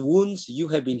his wounds you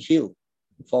have been healed,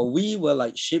 for we were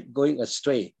like sheep going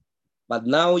astray, but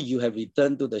now you have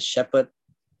returned to the shepherd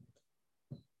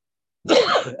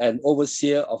and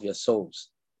overseer of your souls.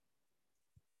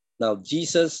 Now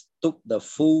Jesus took the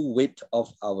full weight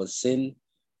of our sin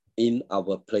in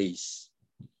our place.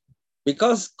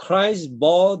 Because Christ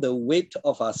bore the weight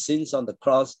of our sins on the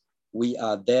cross, we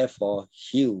are therefore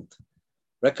healed.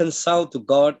 reconciled to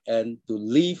God and to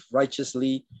live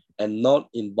righteously and not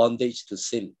in bondage to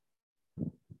sin.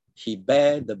 He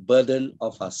bare the burden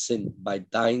of our sin by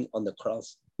dying on the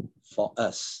cross for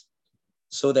us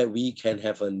so that we can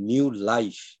have a new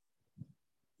life.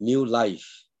 New life.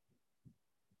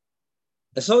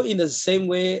 And so in the same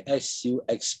way as you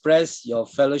express your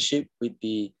fellowship with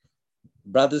the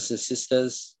brothers and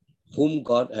sisters whom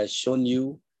God has shown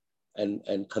you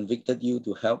and convicted you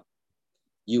to help,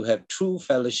 you have true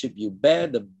fellowship. You bear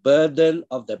the burden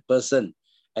of the person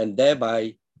and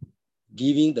thereby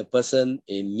giving the person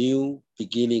a new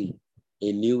beginning,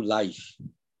 a new life.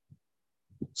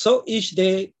 So each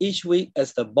day, each week,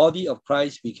 as the body of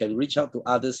Christ, we can reach out to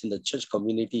others in the church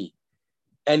community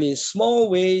and in small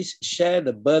ways share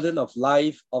the burden of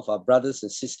life of our brothers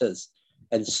and sisters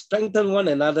and strengthen one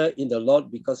another in the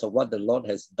Lord because of what the Lord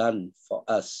has done for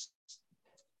us.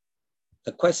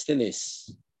 The question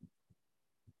is,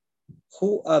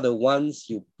 who are the ones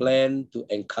you plan to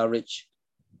encourage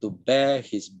to bear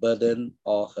his burden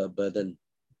or her burden?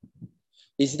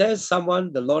 Is there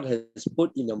someone the Lord has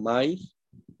put in your mind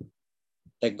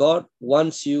that God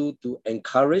wants you to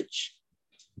encourage?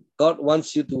 God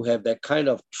wants you to have that kind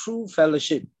of true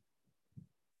fellowship,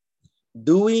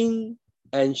 doing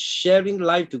and sharing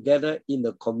life together in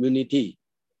the community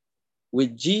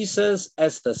with Jesus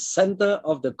as the center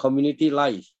of the community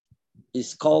life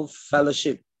is called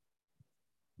fellowship.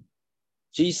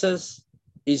 Jesus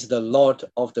is the Lord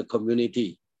of the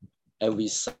community and we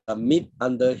submit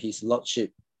under his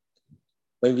lordship.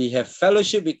 When we have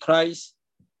fellowship with Christ,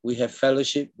 we have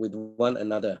fellowship with one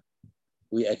another.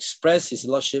 We express his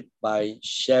lordship by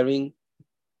sharing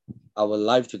our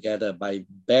life together, by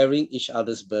bearing each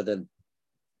other's burden.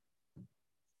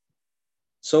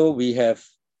 So we have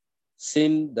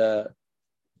seen the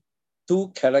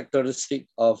two characteristics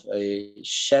of a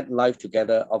shared life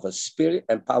together of a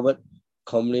spirit-empowered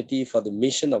community for the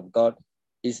mission of God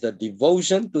is the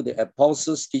devotion to the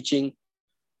apostles' teaching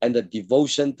and the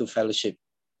devotion to fellowship.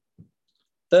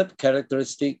 Third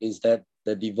characteristic is that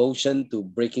the devotion to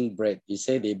breaking bread. He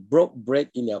said they broke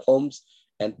bread in their homes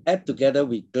and ate together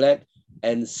with glad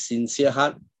and sincere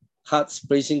hearts,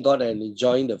 praising God and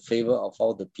enjoying the favor of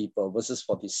all the people. Verses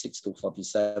 46 to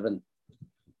 47.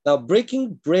 Now,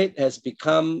 breaking bread has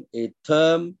become a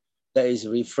term that is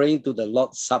referring to the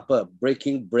Lord's Supper.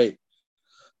 Breaking bread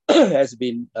has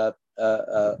been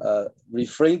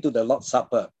referring to the Lord's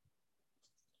Supper.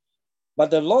 But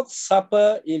the Lord's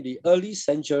Supper in the early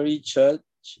century church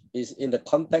is in the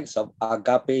context of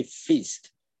agape feast,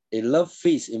 a love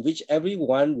feast in which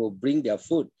everyone will bring their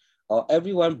food or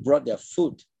everyone brought their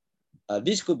food.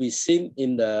 This could be seen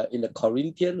in the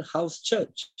Corinthian house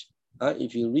church.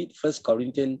 If you read First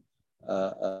Corinthian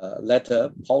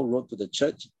letter Paul wrote to the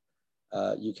church,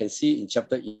 you can see in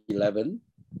chapter 11,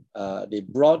 they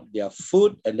brought their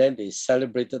food and then they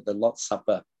celebrated the Lord's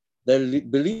Supper. The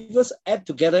believers ate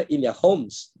together in their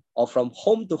homes or from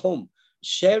home to home,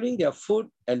 sharing their food,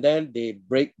 and then they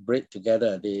break bread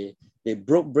together. They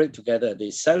broke bread together.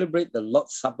 They celebrate the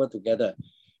Lord's Supper together.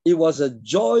 It was a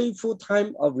joyful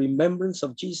time of remembrance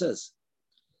of Jesus.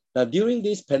 Now, during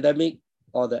this pandemic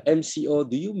or the MCO,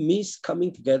 do you miss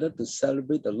coming together to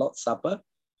celebrate the Lord's Supper?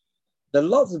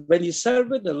 When you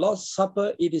celebrate the Lord's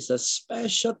Supper, it is a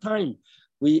special time.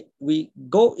 We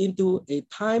go into a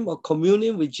time of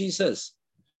communion with Jesus,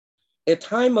 a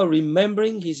time of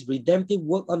remembering his redemptive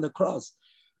work on the cross,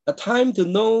 a time to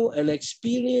know and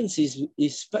experience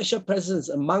his special presence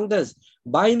among us,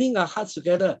 binding our hearts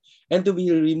together, and to be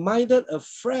reminded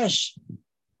afresh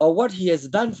of what he has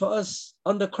done for us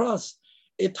on the cross,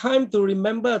 a time to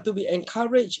remember, to be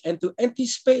encouraged, and to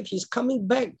anticipate his coming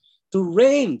back to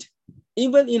reign.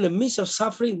 Even in the midst of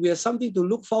suffering, we have something to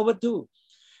look forward to.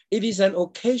 It is an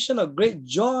occasion of great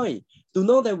joy to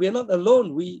know that we are not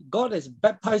alone. God has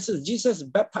baptized us. Jesus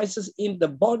baptizes in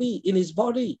his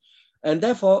body. And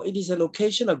therefore, it is an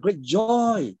occasion of great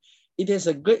joy. It is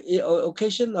a great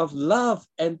occasion of love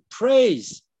and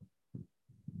praise.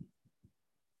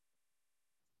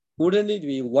 Wouldn't it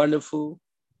be wonderful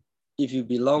if you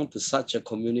belong to such a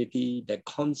community that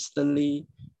constantly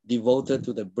devoted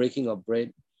to the breaking of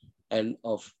bread and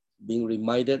of being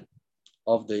reminded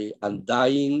of the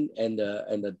undying and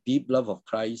the deep love of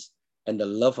Christ and the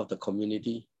love of the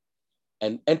community,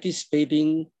 and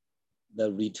anticipating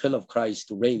the return of Christ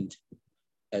to reign,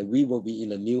 and we will be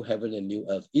in a new heaven and new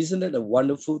earth. Isn't it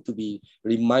wonderful to be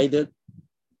reminded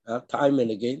time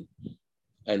and again?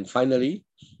 And finally,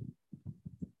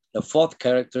 the fourth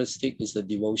characteristic is the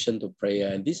devotion to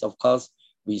prayer. And this, of course,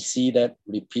 we see that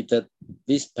repeated.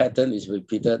 This pattern is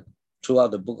repeated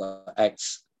throughout the book of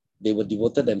Acts. They were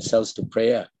devoted themselves to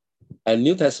prayer. And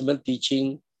New Testament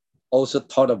teaching also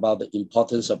taught about the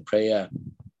importance of prayer,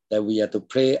 that we have to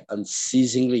pray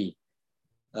unceasingly.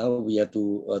 We have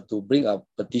to bring our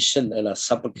petition and our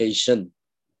supplication.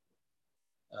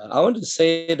 I want to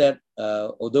say that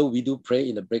although we do pray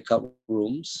in the breakout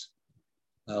rooms,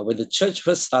 when the church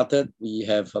first started, we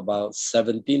have about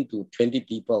 17 to 20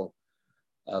 people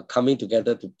coming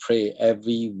together to pray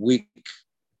every week.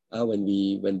 When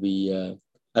we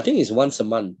I think it's once a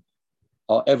month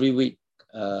or every week.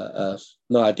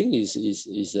 No, I think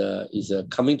is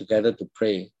coming together to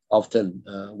pray often,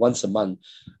 once a month.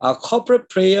 Our corporate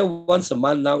prayer once a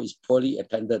month now is poorly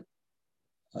attended.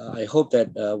 I hope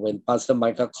that when Pastor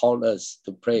Micah called us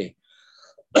to pray,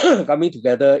 coming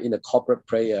together in a corporate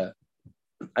prayer,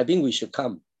 I think we should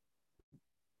come.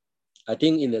 I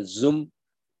think in a Zoom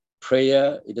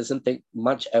prayer, it doesn't take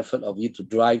much effort of you to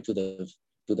drive to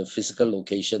the physical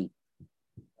location.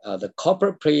 The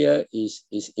corporate prayer is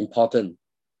important.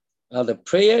 The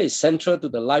prayer is central to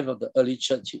the life of the early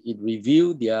church. It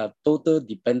revealed their total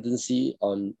dependency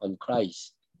on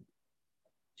Christ.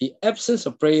 The absence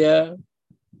of prayer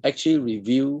actually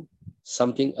reveal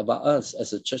something about us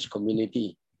as a church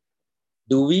community.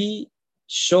 Do we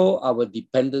show our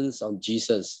dependence on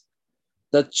Jesus?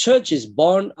 The church is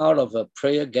born out of a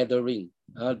prayer gathering.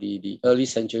 The early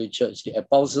century church, the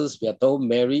apostles, we are told,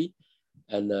 Mary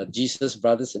and Jesus'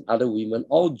 brothers and other women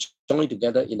all joined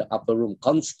together in the upper room,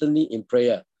 constantly in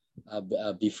prayer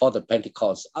before the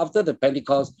Pentecost. After the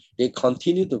Pentecost, they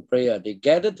continued to pray. They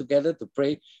gathered together to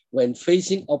pray when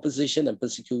facing opposition and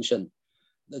persecution.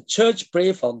 The church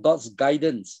prayed for God's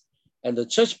guidance, and the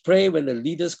church prayed when the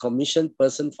leaders commissioned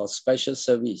person for special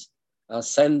service. They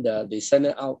send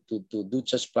it out to do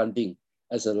church planting,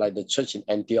 as like the church in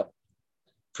Antioch.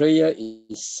 Prayer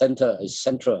is central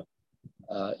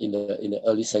in the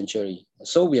early century.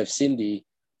 So we have seen the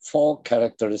 4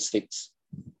 characteristics.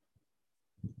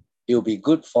 It will be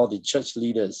good for the church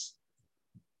leaders,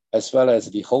 as well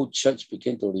as the whole church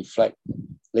begin to reflect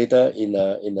later in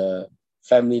a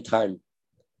family time.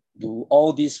 Do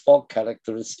all these 4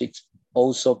 characteristics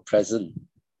also present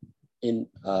in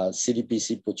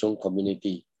CDPC Puchong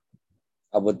community?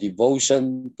 Our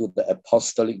devotion to the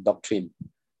apostolic doctrine,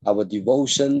 our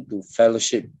devotion to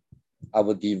fellowship,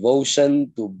 our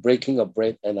devotion to breaking of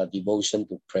bread, and our devotion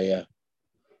to prayer.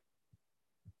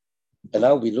 And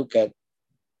now we look at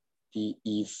the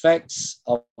effects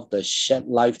of the shared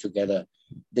life together,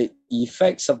 the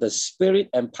effects of the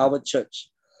spirit-empowered church.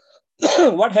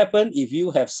 What happens if you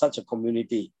have such a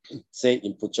community, say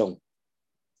in Puchong?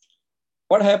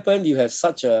 What happens you have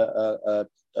such a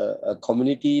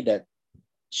community that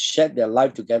shared their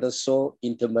life together so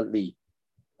intimately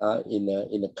in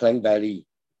the Klang Valley?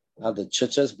 The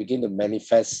churches begin to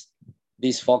manifest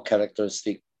these 4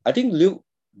 characteristics. I think Luke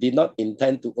did not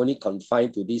intend to only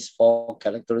confine to these 4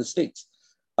 characteristics,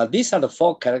 but these are the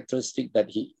 4 characteristics that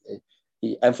he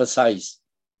emphasized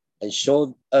and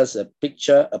showed us a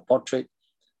picture, a portrait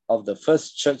of the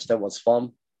first church that was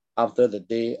formed after the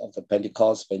day of the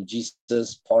Pentecost when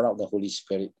Jesus poured out the Holy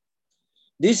Spirit.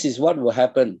 This is what will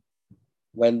happen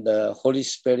when the Holy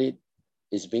Spirit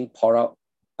is being poured out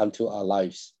unto our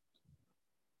lives.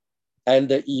 And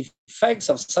the effects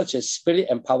of such a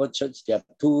spirit-empowered church, there are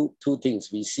two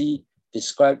things we see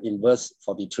described in verse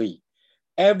 43.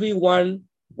 Everyone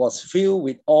was filled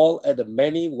with awe at the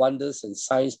many wonders and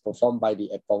signs performed by the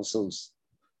apostles.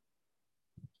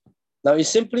 Now, it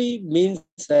simply means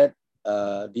that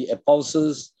the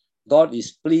apostles, God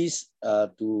is pleased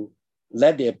to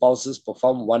let the apostles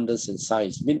perform wonders and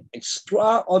signs. I mean,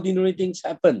 extraordinary things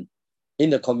happen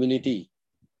in the community.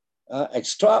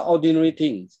 Extraordinary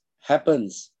things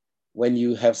happens when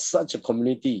you have such a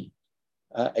community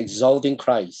exalting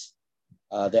Christ.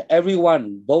 That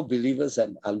everyone, both believers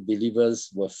and unbelievers,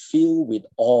 were filled with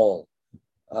awe,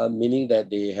 meaning that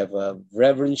they have a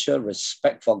reverential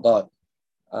respect for God.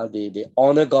 They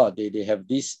honor God. They have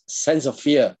this sense of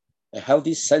fear, a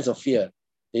healthy sense of fear.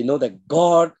 They know that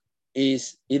God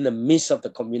is in the midst of the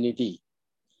community.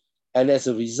 And as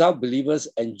a result, believers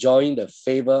enjoying the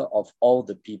favor of all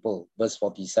the people. Verse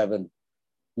 47,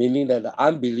 meaning that the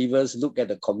unbelievers look at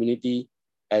the community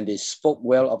and they spoke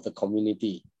well of the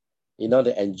community. You know,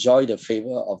 they enjoy the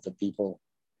favor of the people.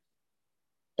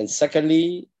 And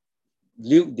secondly,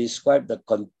 Luke described the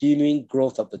continuing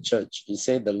growth of the church. He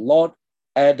said, the Lord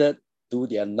added to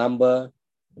their number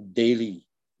daily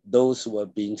those who were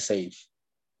being saved.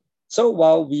 So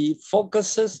while we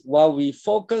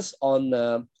focus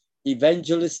on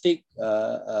evangelistic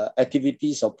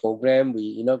activities or program,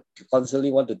 we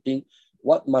constantly want to think,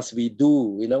 what must we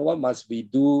do? What must we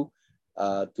do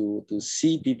to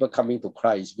see people coming to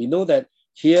Christ? We know that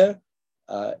here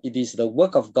it is the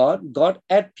work of God. God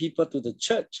add people to the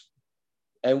church.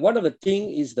 And one of the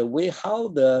things is the way how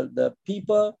the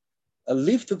people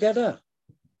live together,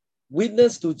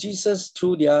 witness to Jesus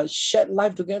through their shared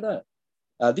life together.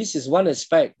 This is one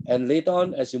aspect. And later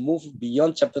on, as you move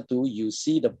beyond chapter 2, you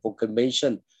see the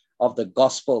proclamation of the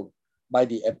gospel by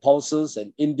the apostles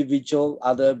and individual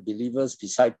other believers,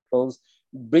 disciples,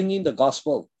 bringing the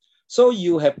gospel. So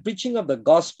you have preaching of the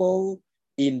gospel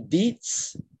in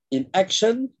deeds, in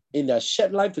action, in their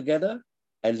shared life together,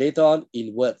 and later on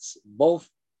in words. Both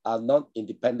are not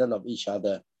independent of each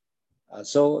other.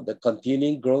 So the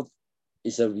continuing growth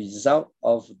is a result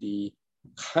of the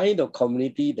kind of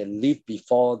community that lived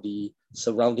before the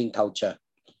surrounding culture.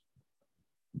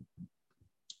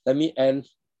 Let me end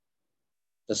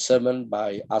the sermon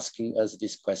by asking us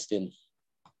this question.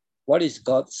 What is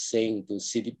God saying to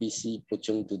CTPC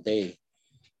Puchong today?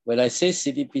 When I say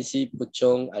CTPC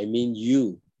Puchong, I mean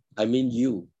you,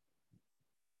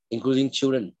 including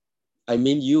children. I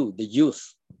mean you, the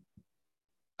youth.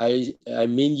 I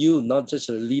mean you, not just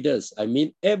the leaders. I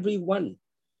mean everyone.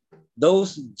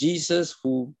 Those Jesus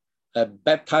who have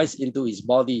baptized into his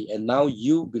body, and now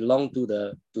you belong to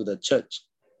the church.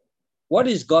 What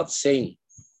is God saying?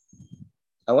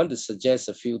 I want to suggest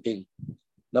a few things.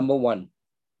 Number one,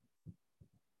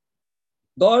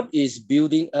 God is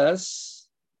building us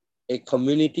a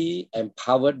community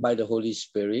empowered by the Holy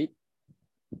Spirit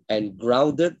and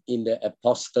grounded in the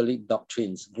apostolic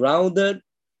doctrines, grounded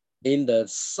in the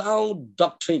sound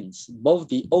doctrines, both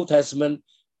the Old Testament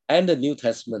and the New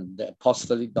Testament, the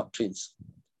apostolic doctrines.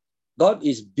 God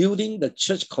is building the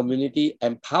church community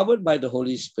empowered by the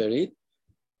Holy Spirit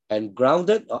and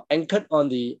grounded or anchored on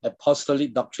the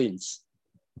apostolic doctrines.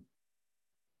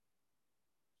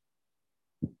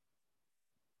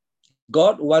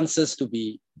 God wants us to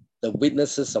be the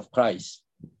witnesses of Christ,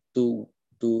 to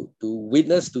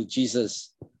witness to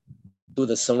Jesus, to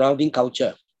the surrounding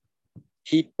culture.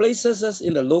 He places us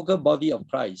in the local body of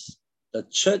Christ, the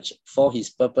church, for his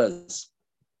purpose.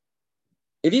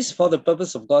 It is for the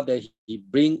purpose of God that he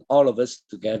brings all of us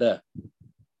together.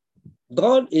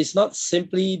 God is not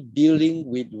simply dealing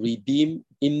with redeemed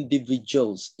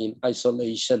individuals in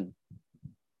isolation.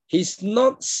 He's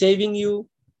not saving you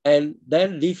and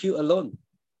then leave you alone.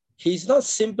 He's not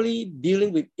simply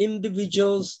dealing with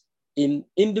individuals in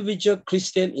individual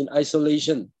Christian in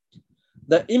isolation.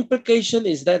 The implication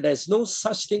is that there's no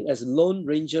such thing as Lone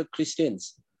Ranger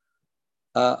Christians.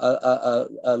 A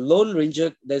Lone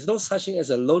Ranger, there's no such thing as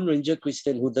a Lone Ranger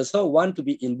Christian who does not want to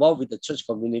be involved with the church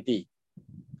community.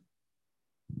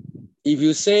 If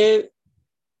you say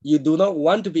you do not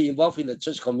want to be involved in the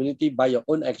church community by your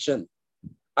own action,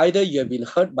 either you have been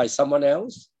hurt by someone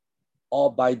else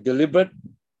or by deliberate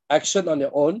action on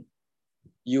your own,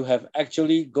 you have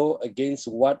actually go against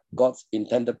what God's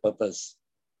intended purpose.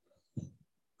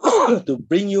 To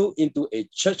bring you into a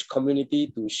church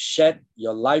community to share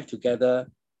your life together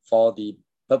for the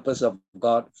purpose of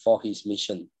God, for his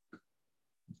mission.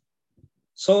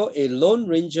 So a Lone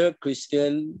Ranger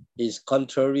Christian is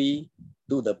contrary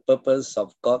to the purpose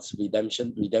of God's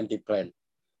redemptive plan.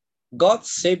 God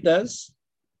saved us,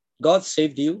 God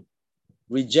saved you,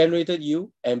 regenerated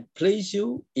you, and placed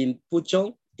you in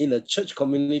Puchong, in a church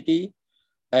community,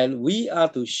 and we are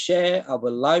to share our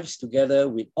lives together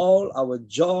with all our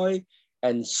joy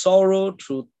and sorrow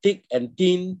through thick and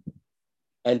thin,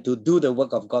 and to do the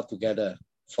work of God together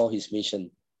for his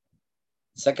mission.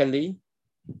 Secondly,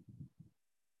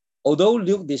 although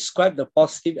Luke described the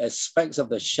positive aspects of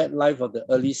the shared life of the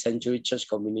early century church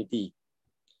community,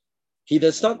 he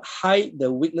does not hide the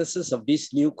weaknesses of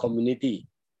this new community.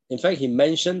 In fact, he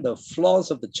mentioned the flaws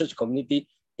of the church community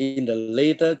in the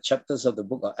later chapters of the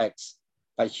book of Acts.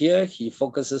 But here he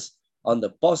focuses on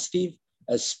the positive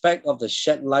aspect of the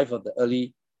shared life of the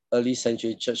early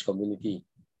century church community.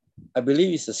 I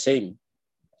believe it's the same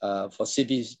for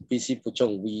CTPC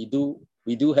Puchong.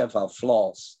 We do have our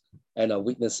flaws and our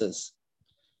weaknesses.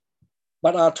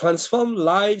 But our transformed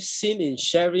lives seen in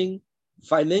sharing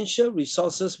financial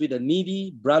resources with the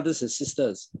needy brothers and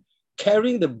sisters,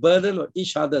 carrying the burden of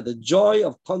each other, the joy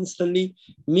of constantly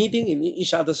meeting in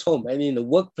each other's home and in the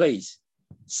workplace,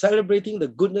 celebrating the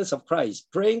goodness of Christ,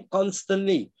 praying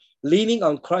constantly, leaning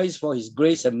on Christ for his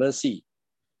grace and mercy,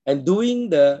 and doing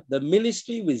the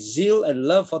ministry with zeal and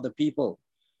love for the people,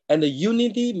 and the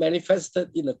unity manifested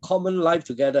in a common life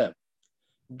together.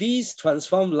 These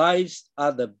transformed lives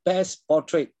are the best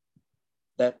portrait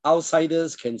that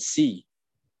outsiders can see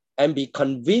and be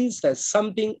convinced that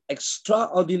something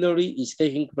extraordinary is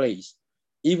taking place,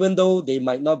 even though they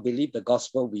might not believe the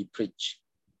gospel we preach.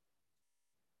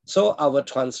 So our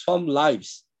transformed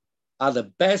lives are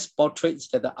the best portraits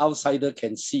that the outsider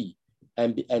can see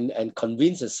and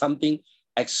convince that something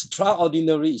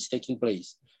extraordinary is taking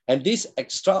place. And this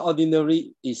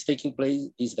extraordinary is taking place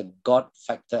is the God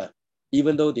factor,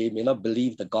 even though they may not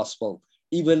believe the gospel,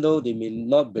 even though they may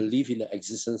not believe in the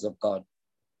existence of God.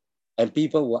 And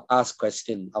people will ask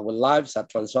questions. Our lives are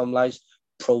transformed lives,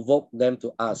 provoke them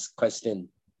to ask questions.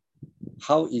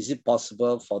 How is it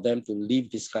possible for them to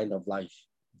live this kind of life?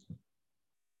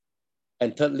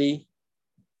 And thirdly,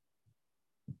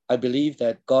 I believe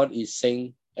that God is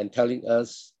saying and telling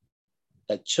us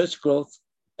that church growth,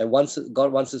 and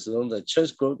God wants us to know that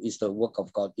church growth is the work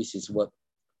of God, is his work.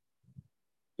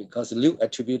 Because Luke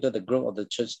attributed the growth of the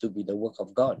church to be the work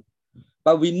of God.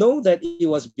 But we know that it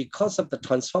was because of the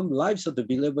transformed lives of the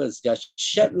believers, their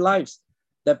shared lives,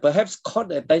 that perhaps caught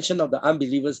the attention of the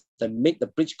unbelievers that make the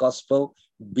preached gospel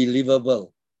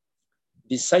believable.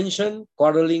 Dissension,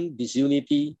 quarreling,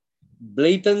 disunity,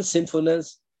 blatant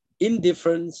sinfulness,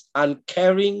 indifference,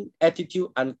 uncaring attitude,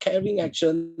 uncaring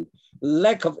action,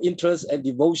 lack of interest and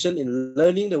devotion in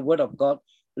learning the word of God,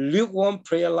 lukewarm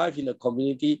prayer life in the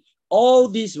community, all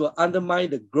these will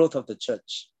undermine the growth of the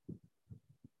church.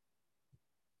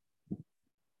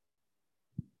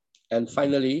 And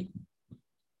finally,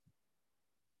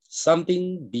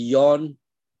 something beyond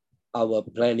our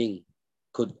planning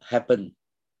could happen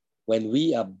when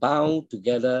we are bound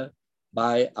together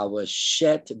by our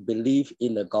shared belief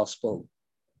in the gospel,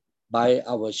 by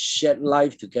our shared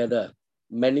life together,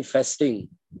 manifesting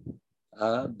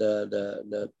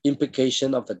the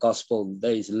implication of the gospel.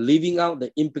 There is living out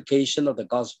the implication of the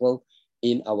gospel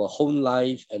in our home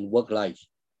life and work life.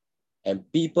 And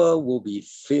people will be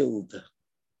filled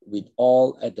with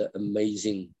awe at the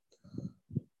amazing.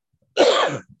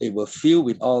 They will be filled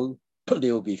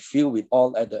with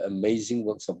awe at the amazing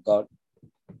works of God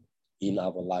in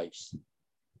our lives.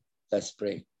 Let's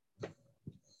pray.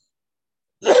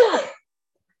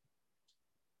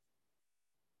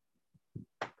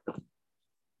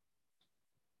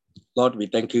 Lord, we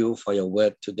thank you for your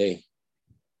word today.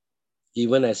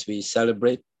 Even as we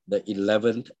celebrate the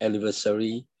 11th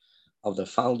anniversary of the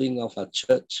founding of our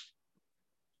church,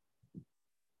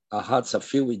 our hearts are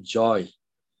filled with joy,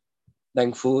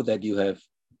 thankful that you have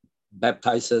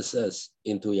baptized us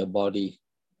into your body,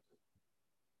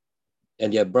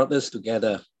 and you have brought us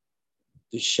together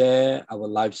to share our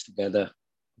lives together.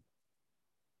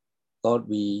 Lord,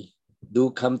 we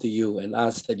do come to you and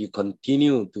ask that you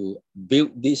continue to build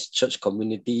this church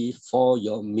community for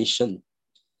your mission.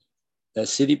 That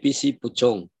CDPC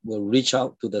Puchong will reach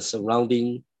out to the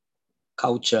surrounding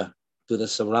culture, to the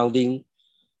surrounding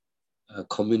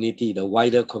community, the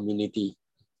wider community,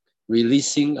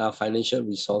 releasing our financial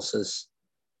resources,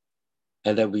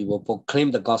 and that we will proclaim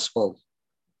the gospel.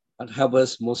 But help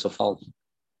us most of all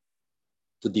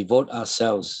to devote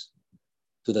ourselves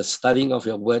to the studying of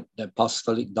your word, the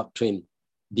apostolic doctrine,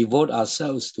 devote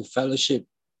ourselves to fellowship,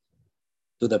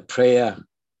 to the prayer.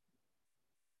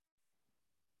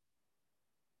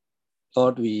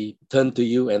 Lord, we turn to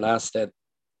you and ask that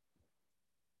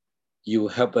you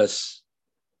help us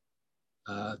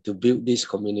to build this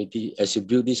community as you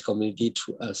build this community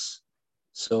through us.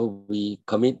 So we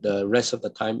commit the rest of the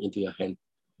time into your hand.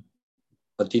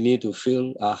 Continue to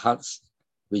fill our hearts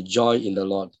with joy in the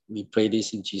Lord. We pray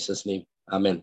this in Jesus' name. Amen.